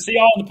Saturday. Good. See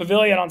y'all in the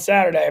pavilion on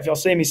Saturday. If y'all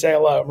see me, say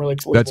hello. I'm really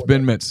excited. That's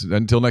Ben Mintz.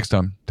 Until next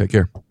time, take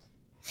care.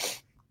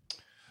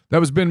 That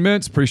was Ben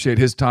Mintz. Appreciate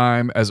his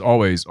time, as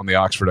always, on the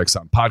Oxford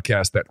Exxon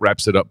podcast. That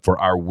wraps it up for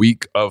our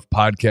week of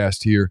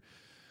podcast here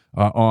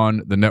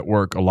on the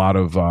network. A lot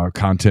of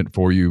content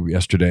for you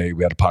yesterday.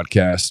 We had a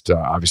podcast,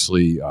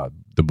 obviously,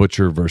 The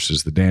Butcher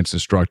versus the Dance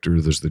Instructor.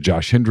 There's the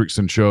Josh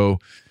Hendrickson Show.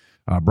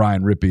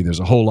 Brian Rippey. There's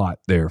a whole lot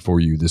there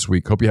for you this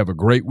week. Hope you have a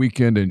great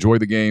weekend. Enjoy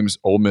the games.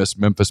 Ole Miss,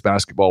 Memphis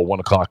basketball,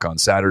 1 o'clock on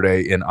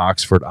Saturday in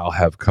Oxford. I'll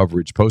have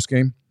coverage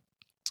postgame.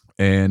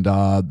 And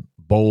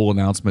bowl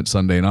announcement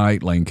Sunday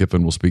night. Lane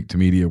Kiffin will speak to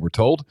media, we're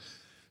told.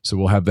 So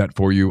we'll have that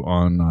for you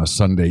on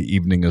Sunday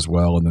evening as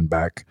well, and then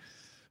back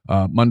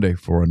Monday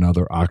for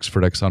another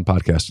Oxford Exxon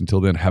podcast.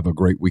 Until then, have a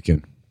great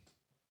weekend.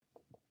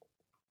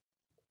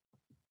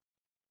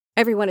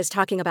 Everyone is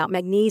talking about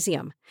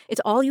magnesium.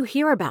 It's all you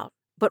hear about.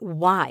 But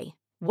why?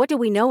 What do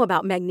we know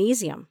about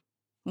magnesium?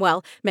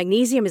 Well,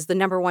 magnesium is the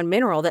 #1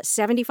 mineral that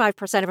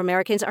 75% of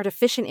Americans are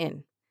deficient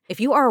in. If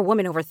you are a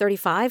woman over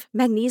 35,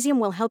 magnesium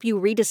will help you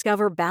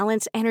rediscover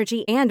balance,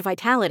 energy, and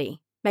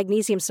vitality.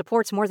 Magnesium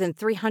supports more than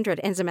 300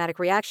 enzymatic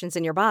reactions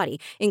in your body,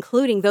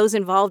 including those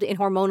involved in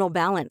hormonal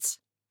balance.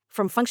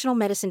 From functional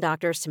medicine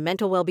doctors to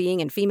mental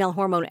well-being and female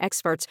hormone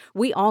experts,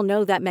 we all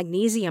know that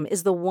magnesium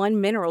is the one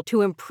mineral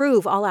to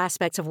improve all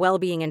aspects of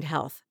well-being and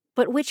health.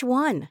 But which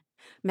one?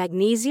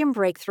 Magnesium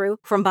Breakthrough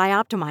from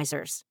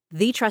Bioptimizers,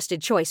 the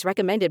trusted choice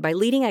recommended by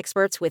leading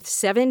experts with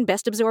 7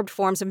 best-absorbed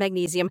forms of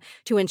magnesium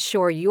to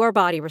ensure your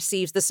body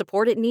receives the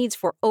support it needs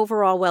for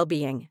overall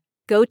well-being.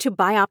 Go to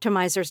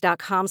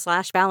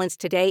bioptimizers.com/balance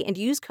today and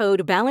use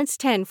code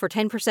BALANCE10 for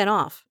 10%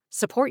 off.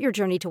 Support your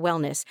journey to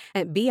wellness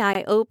at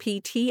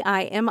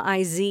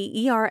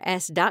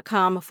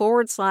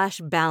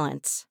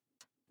bioptimizers.com/balance.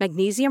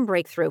 Magnesium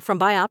Breakthrough from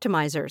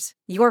Bioptimizers,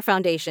 your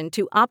foundation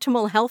to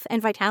optimal health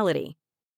and vitality.